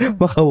 okay.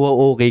 Baka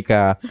wow, okay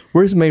ka.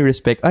 Where's my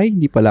respect? Ay,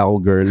 hindi pala ako,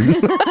 girl.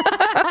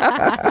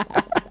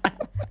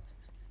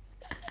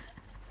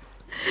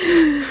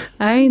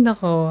 Ay,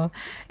 nako.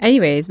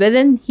 Anyways, but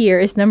then here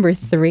is number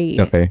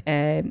 3.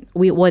 Okay.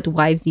 What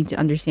wives need to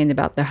understand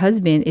about their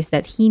husband is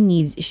that he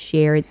needs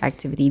shared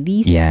activity.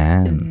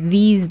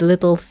 These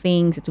little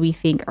things that we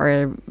think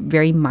are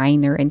very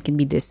minor and can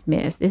be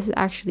dismissed. This is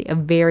actually a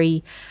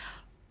very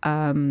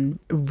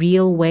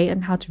real way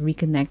on how to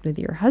reconnect with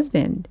your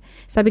husband.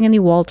 Sabi nga ni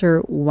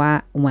Walter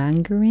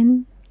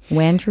Wangerin?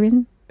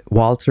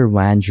 Walter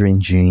Wangerin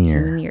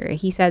Jr.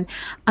 He said,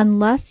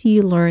 unless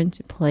you learn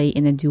to play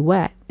in a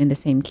duet in the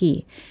same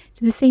key,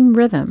 to the same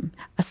rhythm,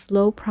 a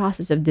slow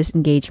process of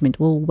disengagement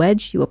will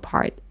wedge you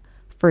apart,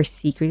 first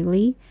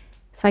secretly,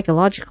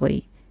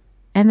 psychologically,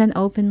 and then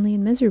openly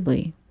and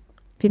miserably.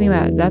 If you think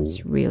about it,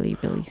 that's really,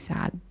 really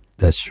sad.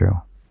 That's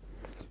true.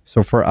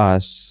 So for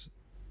us,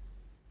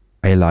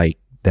 I like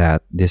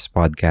that this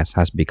podcast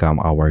has become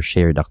our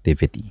shared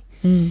activity.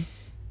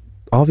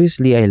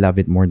 Obviously, I love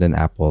it more than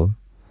Apple.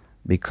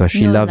 Because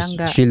she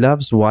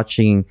loves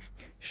watching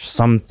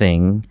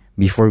something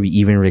before we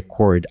even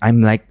record.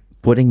 I'm like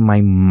putting my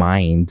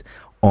mind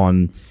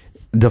on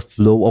the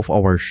flow of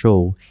our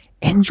show,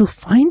 and you'll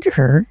find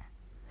her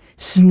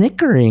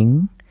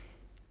snickering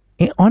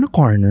on a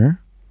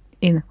corner.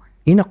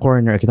 in a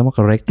corner, kita mo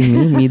correcting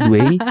me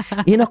midway,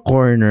 in a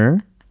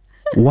corner,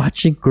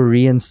 watching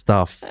Korean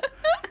stuff.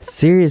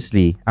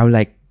 Seriously. I'm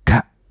like,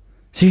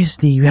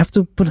 seriously, you have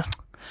to put...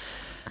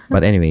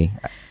 But anyway,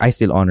 I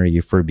still honor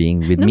you for being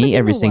with No, but me you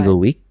every know single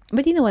what? week.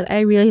 But you know what?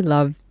 I really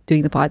love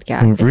doing the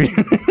podcast. No, I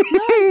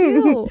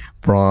do.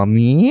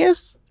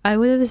 Promise? I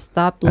would have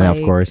stopped And like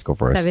of course.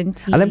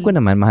 70. Alam ko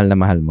naman, mahal na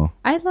mahal mo.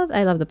 I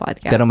love the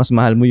podcast. Pero mas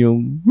mahal mo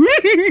yung...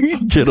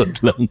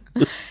 Charot lang.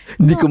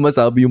 Hindi ko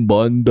masabi yung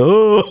banda.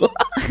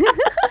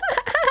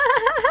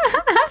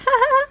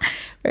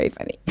 Very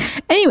funny.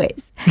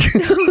 Anyways.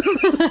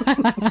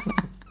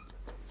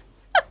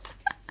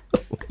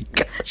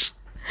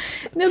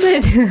 No,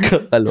 but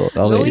Kakaloka.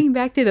 Okay. going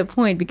back to the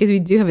point, because we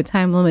do have a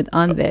time limit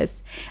on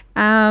this.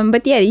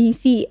 But yeah, you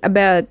see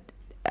about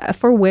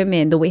for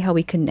women, the way how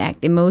we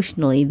connect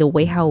emotionally, the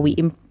way how we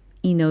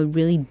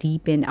really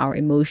deepen our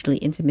emotional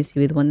intimacy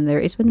with one another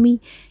is when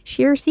we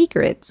share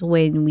secrets,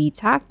 when we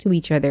talk to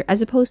each other,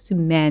 as opposed to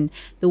men,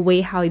 the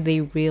way how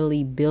they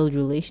really build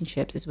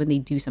relationships is when they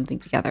do something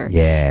together.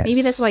 Yes.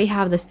 Maybe that's why you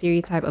have the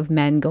stereotype of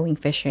men going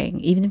fishing,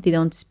 even if they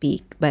don't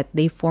speak, but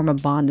they form a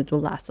bond that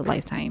will last a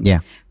lifetime. Yeah.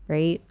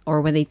 Right?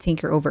 Or when they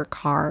tinker over a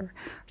car or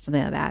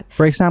something like that.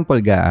 For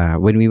example,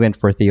 when we went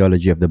for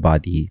theology of the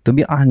body, to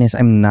be honest,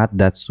 I'm not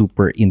that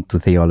super into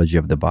theology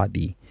of the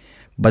body.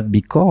 But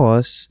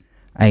because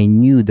I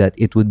knew that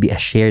it would be a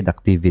shared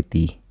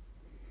activity,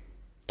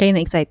 Kaya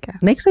na-excite ka?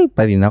 na-excite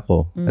pa rin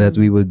ako that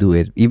we will do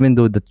it. Even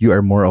though that you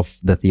are more of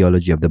the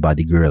theology of the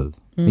body girl.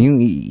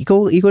 Yung,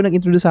 ikaw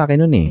nag-introduce sa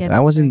akin nun eh. Yeah, I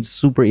that's wasn't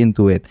super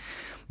into it.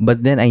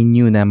 But then I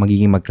knew na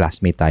magiging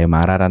mag-classmate tayo.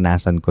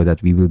 Mararanasan ko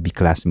that we will be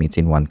classmates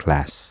in one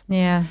class.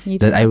 Yeah. You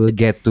That don't I have will to-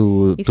 get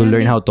to you don't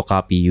learn have how to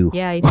copy you.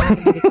 Yeah, you don't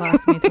have to be the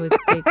classmate who would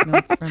take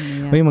notes from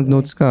you. Uy,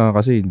 mag-notes ka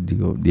kasi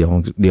di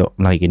ako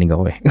nakikinig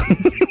ako eh.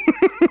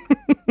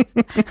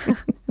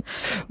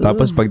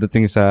 Tapos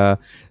pagdating sa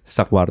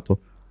kwarto,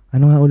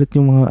 ano nga ulit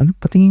yung mga,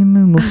 patingin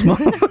ng notes mo?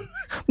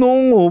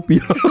 Nangungopia.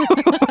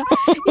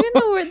 Even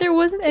though there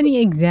wasn't any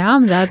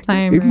exam that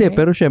time, Hindi, right?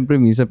 pero syempre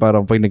minsan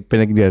parang pag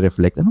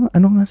pinag-reflect, ano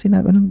nga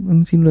sinabi?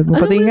 Anong sinulat mo?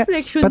 Anong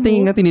reflection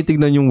Patingin mo? nga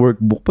tinitignan yung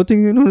workbook.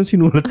 Patingin anong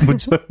sinulat mo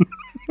dyan.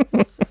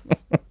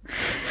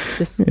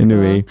 Just,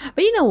 Anyway.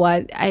 but you know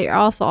what? I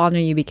also honor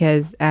you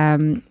because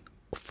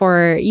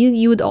for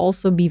you would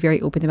also be very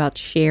open about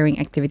sharing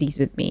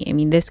activities with me. I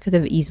mean, this could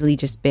have easily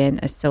just been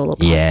a solo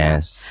podcast.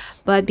 Yes.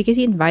 But because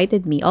you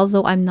invited me,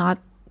 although I'm not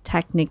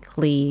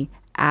technically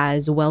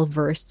as well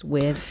versed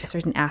with a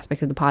certain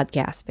aspect of the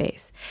podcast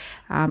space,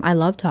 I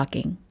love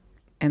talking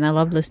and I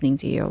love listening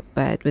to you.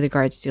 But with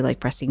regards to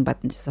like pressing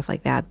buttons and stuff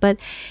like that, but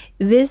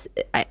this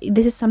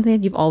is something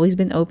that you've always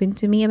been open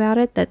to me about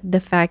it. That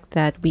the fact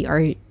that we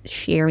are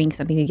sharing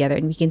something together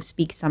and we can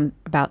speak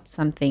about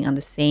something on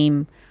the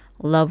same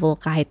level,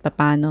 kahit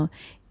papano,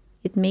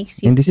 it makes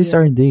you. And this is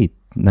our date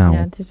now.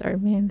 Yeah, this is our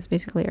man. It's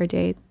basically our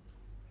date.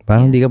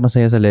 Parang hindi ka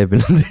masaya sa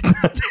level ng date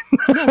natin.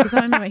 No, because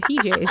I'm in my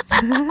PJs.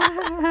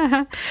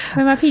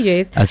 I'm in my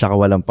PJs. At saka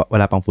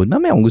wala pang food.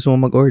 Mamaya kung gusto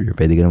mo mag-order,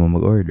 pwede ka naman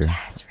mag-order.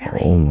 Yes,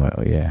 really. Oh,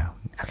 yeah.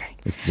 Okay.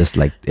 It's just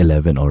like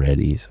 11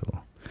 already, so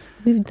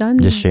We've done.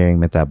 just sharing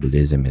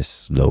metabolism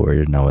is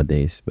lower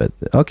nowadays. But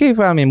okay,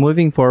 Fami,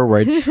 moving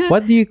forward,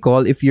 what do you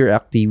call if your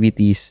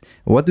activities,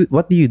 what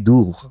do you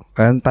do?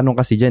 Ang tanong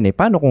kasi dyan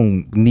paano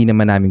kung hindi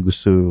naman namin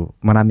gusto,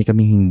 marami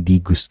kami hindi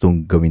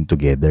gustong gawin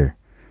together.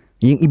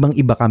 Yung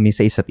ibang-iba kami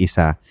sa isa't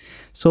isa.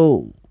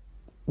 So,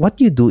 what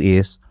you do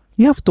is,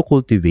 you have to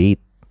cultivate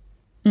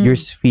your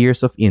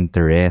spheres of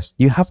interest.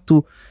 You have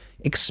to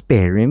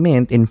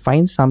experiment and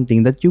find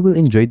something that you will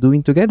enjoy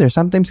doing together.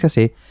 Sometimes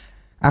kasi,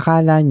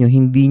 akala nyo,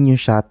 hindi nyo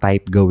siya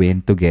type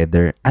gawin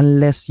together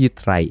unless you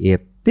try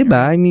it.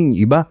 Diba? I mean,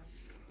 iba,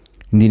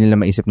 hindi nila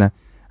maisip na,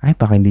 ay,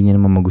 baka hindi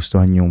nyo naman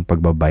magustuhan yung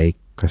pagbabike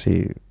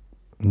kasi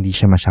hindi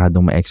siya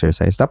masyadong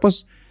ma-exercise.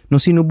 Tapos, nung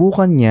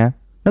sinubukan niya,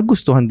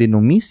 nagustuhan din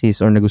ng misis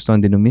or nagustuhan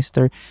din ng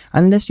mister.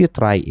 Unless you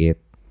try it,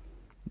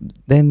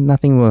 then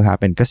nothing will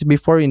happen. Kasi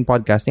before in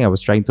podcasting, I was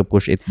trying to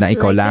push it na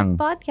ikaw like lang.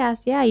 this podcast,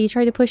 yeah, you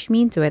tried to push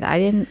me into it.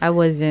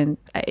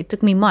 It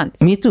took me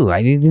months. Me too.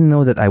 I didn't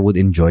know that I would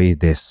enjoy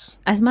this.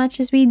 As much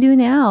as we do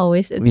now,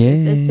 it's a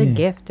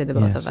gift to the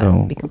both of us,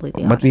 to be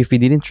completely But honest. if we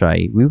didn't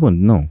try, we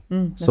wouldn't know.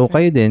 So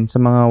kayo din, sa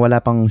mga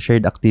wala pang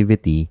shared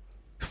activity,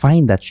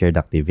 find that shared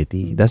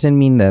activity. Doesn't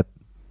mean that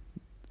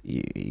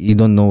you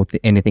don't know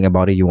anything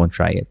about it, you won't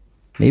try it.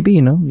 Maybe,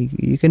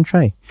 you can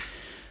try.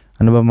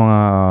 Ano ba mga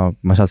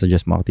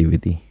masasuggest mo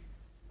activity?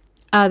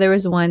 There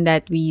was one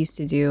that we used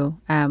to do.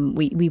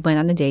 We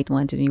went on a date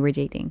once when we were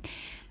dating.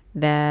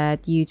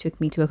 That you took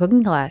me to a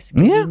cooking class.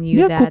 'Cause you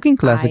knew that cooking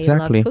class, I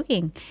exactly. loved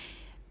cooking.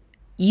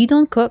 You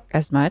don't cook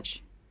as much,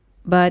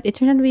 but it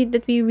turned out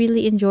that we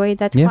really enjoyed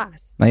that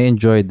class. I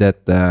enjoyed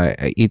that.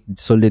 It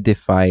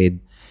solidified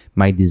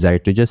my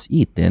desire to just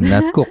eat and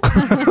not cook.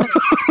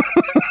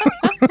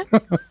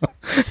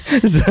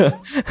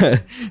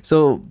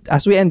 So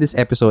as we end this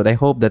episode, I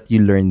hope that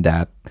you learned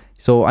that.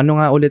 So ano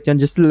nga ulit yun?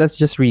 Let's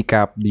just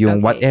recap yung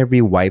Okay. what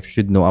every wife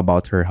should know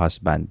about her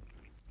husband.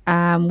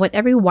 what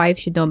every wife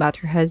should know about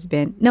her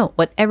husband. No,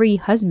 what every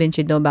husband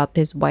should know about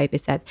his wife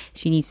is that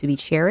she needs to be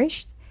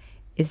cherished,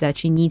 is that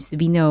she needs to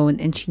be known,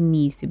 and she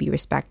needs to be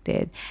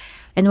respected.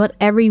 And what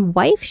every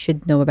wife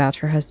should know about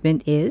her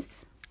husband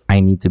is I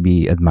need to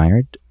be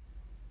admired.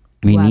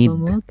 We Guwapo need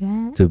mo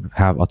ka. to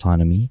have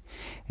autonomy,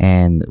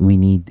 and we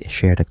need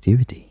shared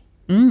activity.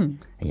 Mm.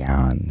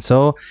 Ayan.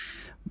 So,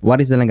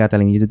 what is the Langga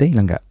telling you today,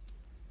 Langga?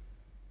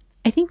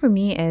 I think for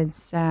me,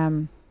 it's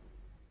a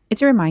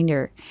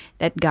reminder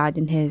that God,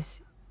 in His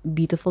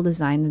beautiful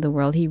design of the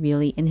world, He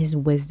really, in His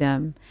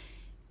wisdom,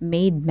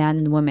 made man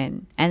and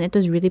woman, and it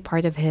was really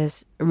part of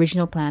His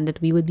original plan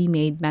that we would be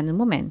made man and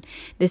woman,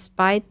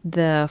 despite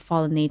the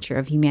fallen nature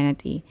of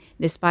humanity,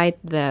 despite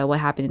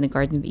what happened in the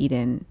Garden of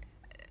Eden,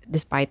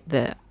 despite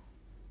the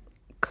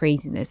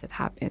craziness that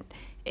happened.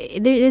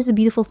 There is a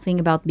beautiful thing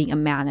about being a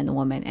man and a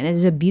woman, and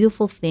there's a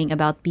beautiful thing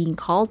about being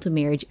called to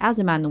marriage as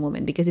a man and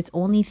woman, because it's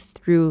only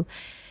through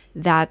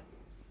that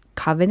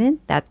covenant,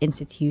 that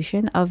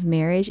institution of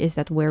marriage, is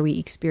that where we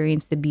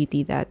experience the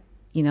beauty that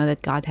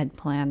that God had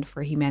planned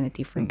for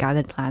humanity, for God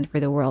had planned for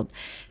the world,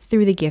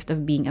 through the gift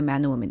of being a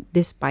man and woman,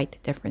 despite the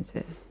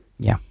differences.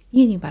 Yeah.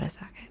 Yun yung para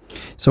sa akin.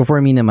 So for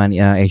me naman,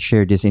 I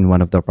shared this in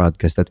one of the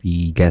podcasts that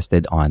we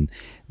guested on,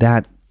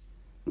 that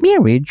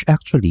marriage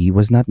actually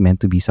was not meant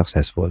to be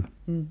successful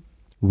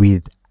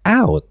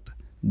without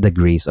the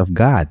grace of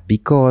God,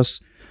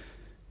 because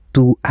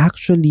to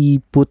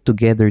actually put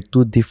together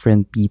two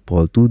different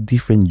people, two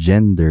different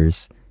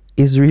genders,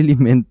 is really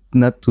meant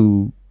not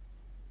to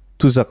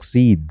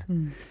succeed.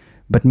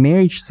 But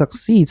marriage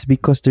succeeds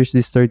because there's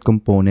this third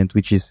component,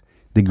 which is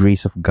the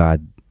grace of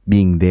God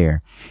being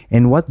there.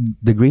 And what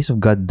the grace of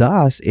God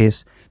does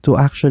is to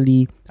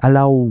actually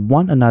allow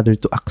one another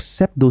to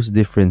accept those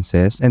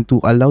differences, and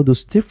to allow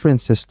those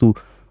differences to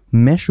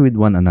mesh with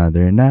one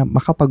another, na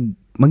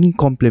maging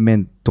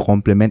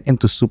complement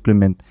and to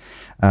supplement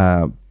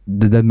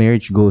the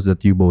marriage goals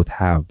that you both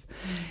have.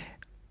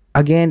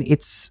 Again,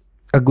 it's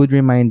a good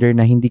reminder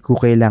na hindi ko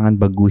kailangan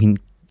baguhin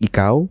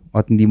ikaw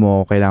at hindi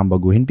mo ako kailangan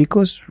baguhin,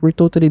 because we're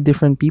totally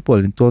different people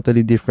and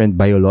totally different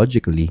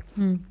biologically.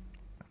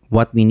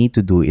 What we need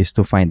to do is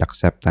to find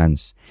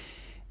acceptance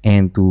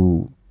and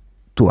to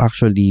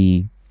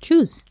actually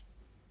Choose.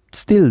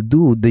 still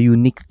do the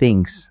unique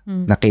things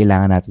na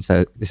kailangan natin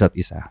sa isa't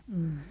isa.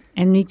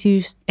 And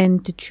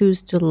to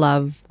choose to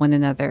love one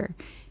another,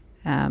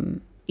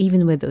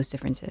 even with those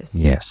differences.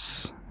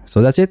 Yes.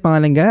 So that's it,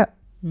 mga Langga.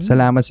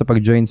 Salamat sa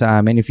pag-join sa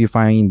amin. If you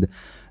found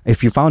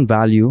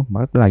value,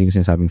 bakit lagi ko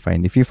sinasabing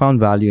find? If you found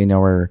value in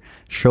our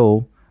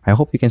show, I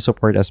hope you can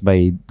support us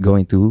by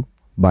going to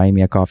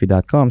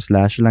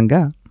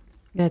buymeacoffee.com/langga.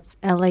 That's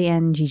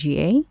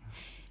LANGGA.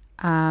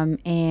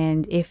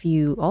 And if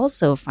you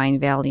also find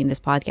value in this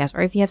podcast,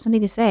 or if you have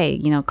something to say,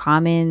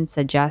 comments,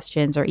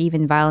 suggestions, or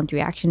even violent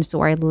reactions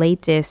to our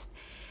latest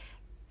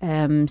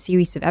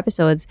series of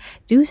episodes,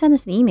 do send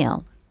us an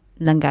email,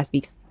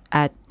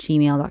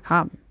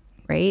 langaspeaks@gmail.com,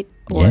 right?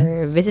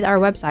 Or visit our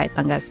website,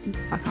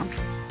 langaspeaks.com.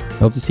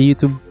 Hope to see you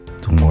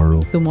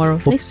tomorrow.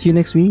 Hope to see you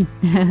next week.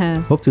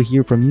 Hope to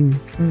hear from you.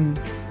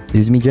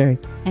 This is me, Jerry.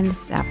 And this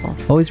is Apple.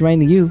 Always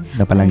reminding you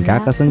na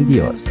palangga ka sang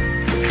Diyos.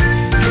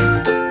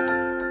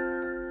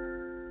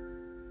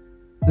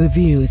 The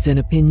views and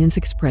opinions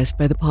expressed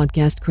by the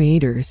podcast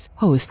creators,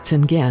 hosts,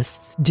 and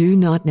guests do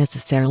not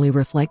necessarily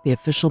reflect the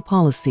official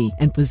policy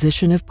and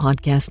position of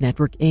Podcast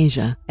Network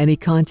Asia. Any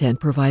content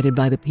provided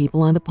by the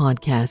people on the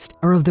podcast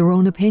are of their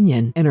own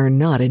opinion and are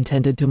not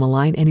intended to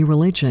malign any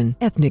religion,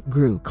 ethnic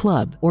group,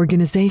 club,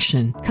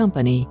 organization,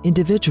 company,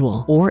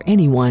 individual, or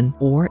anyone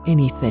or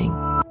anything.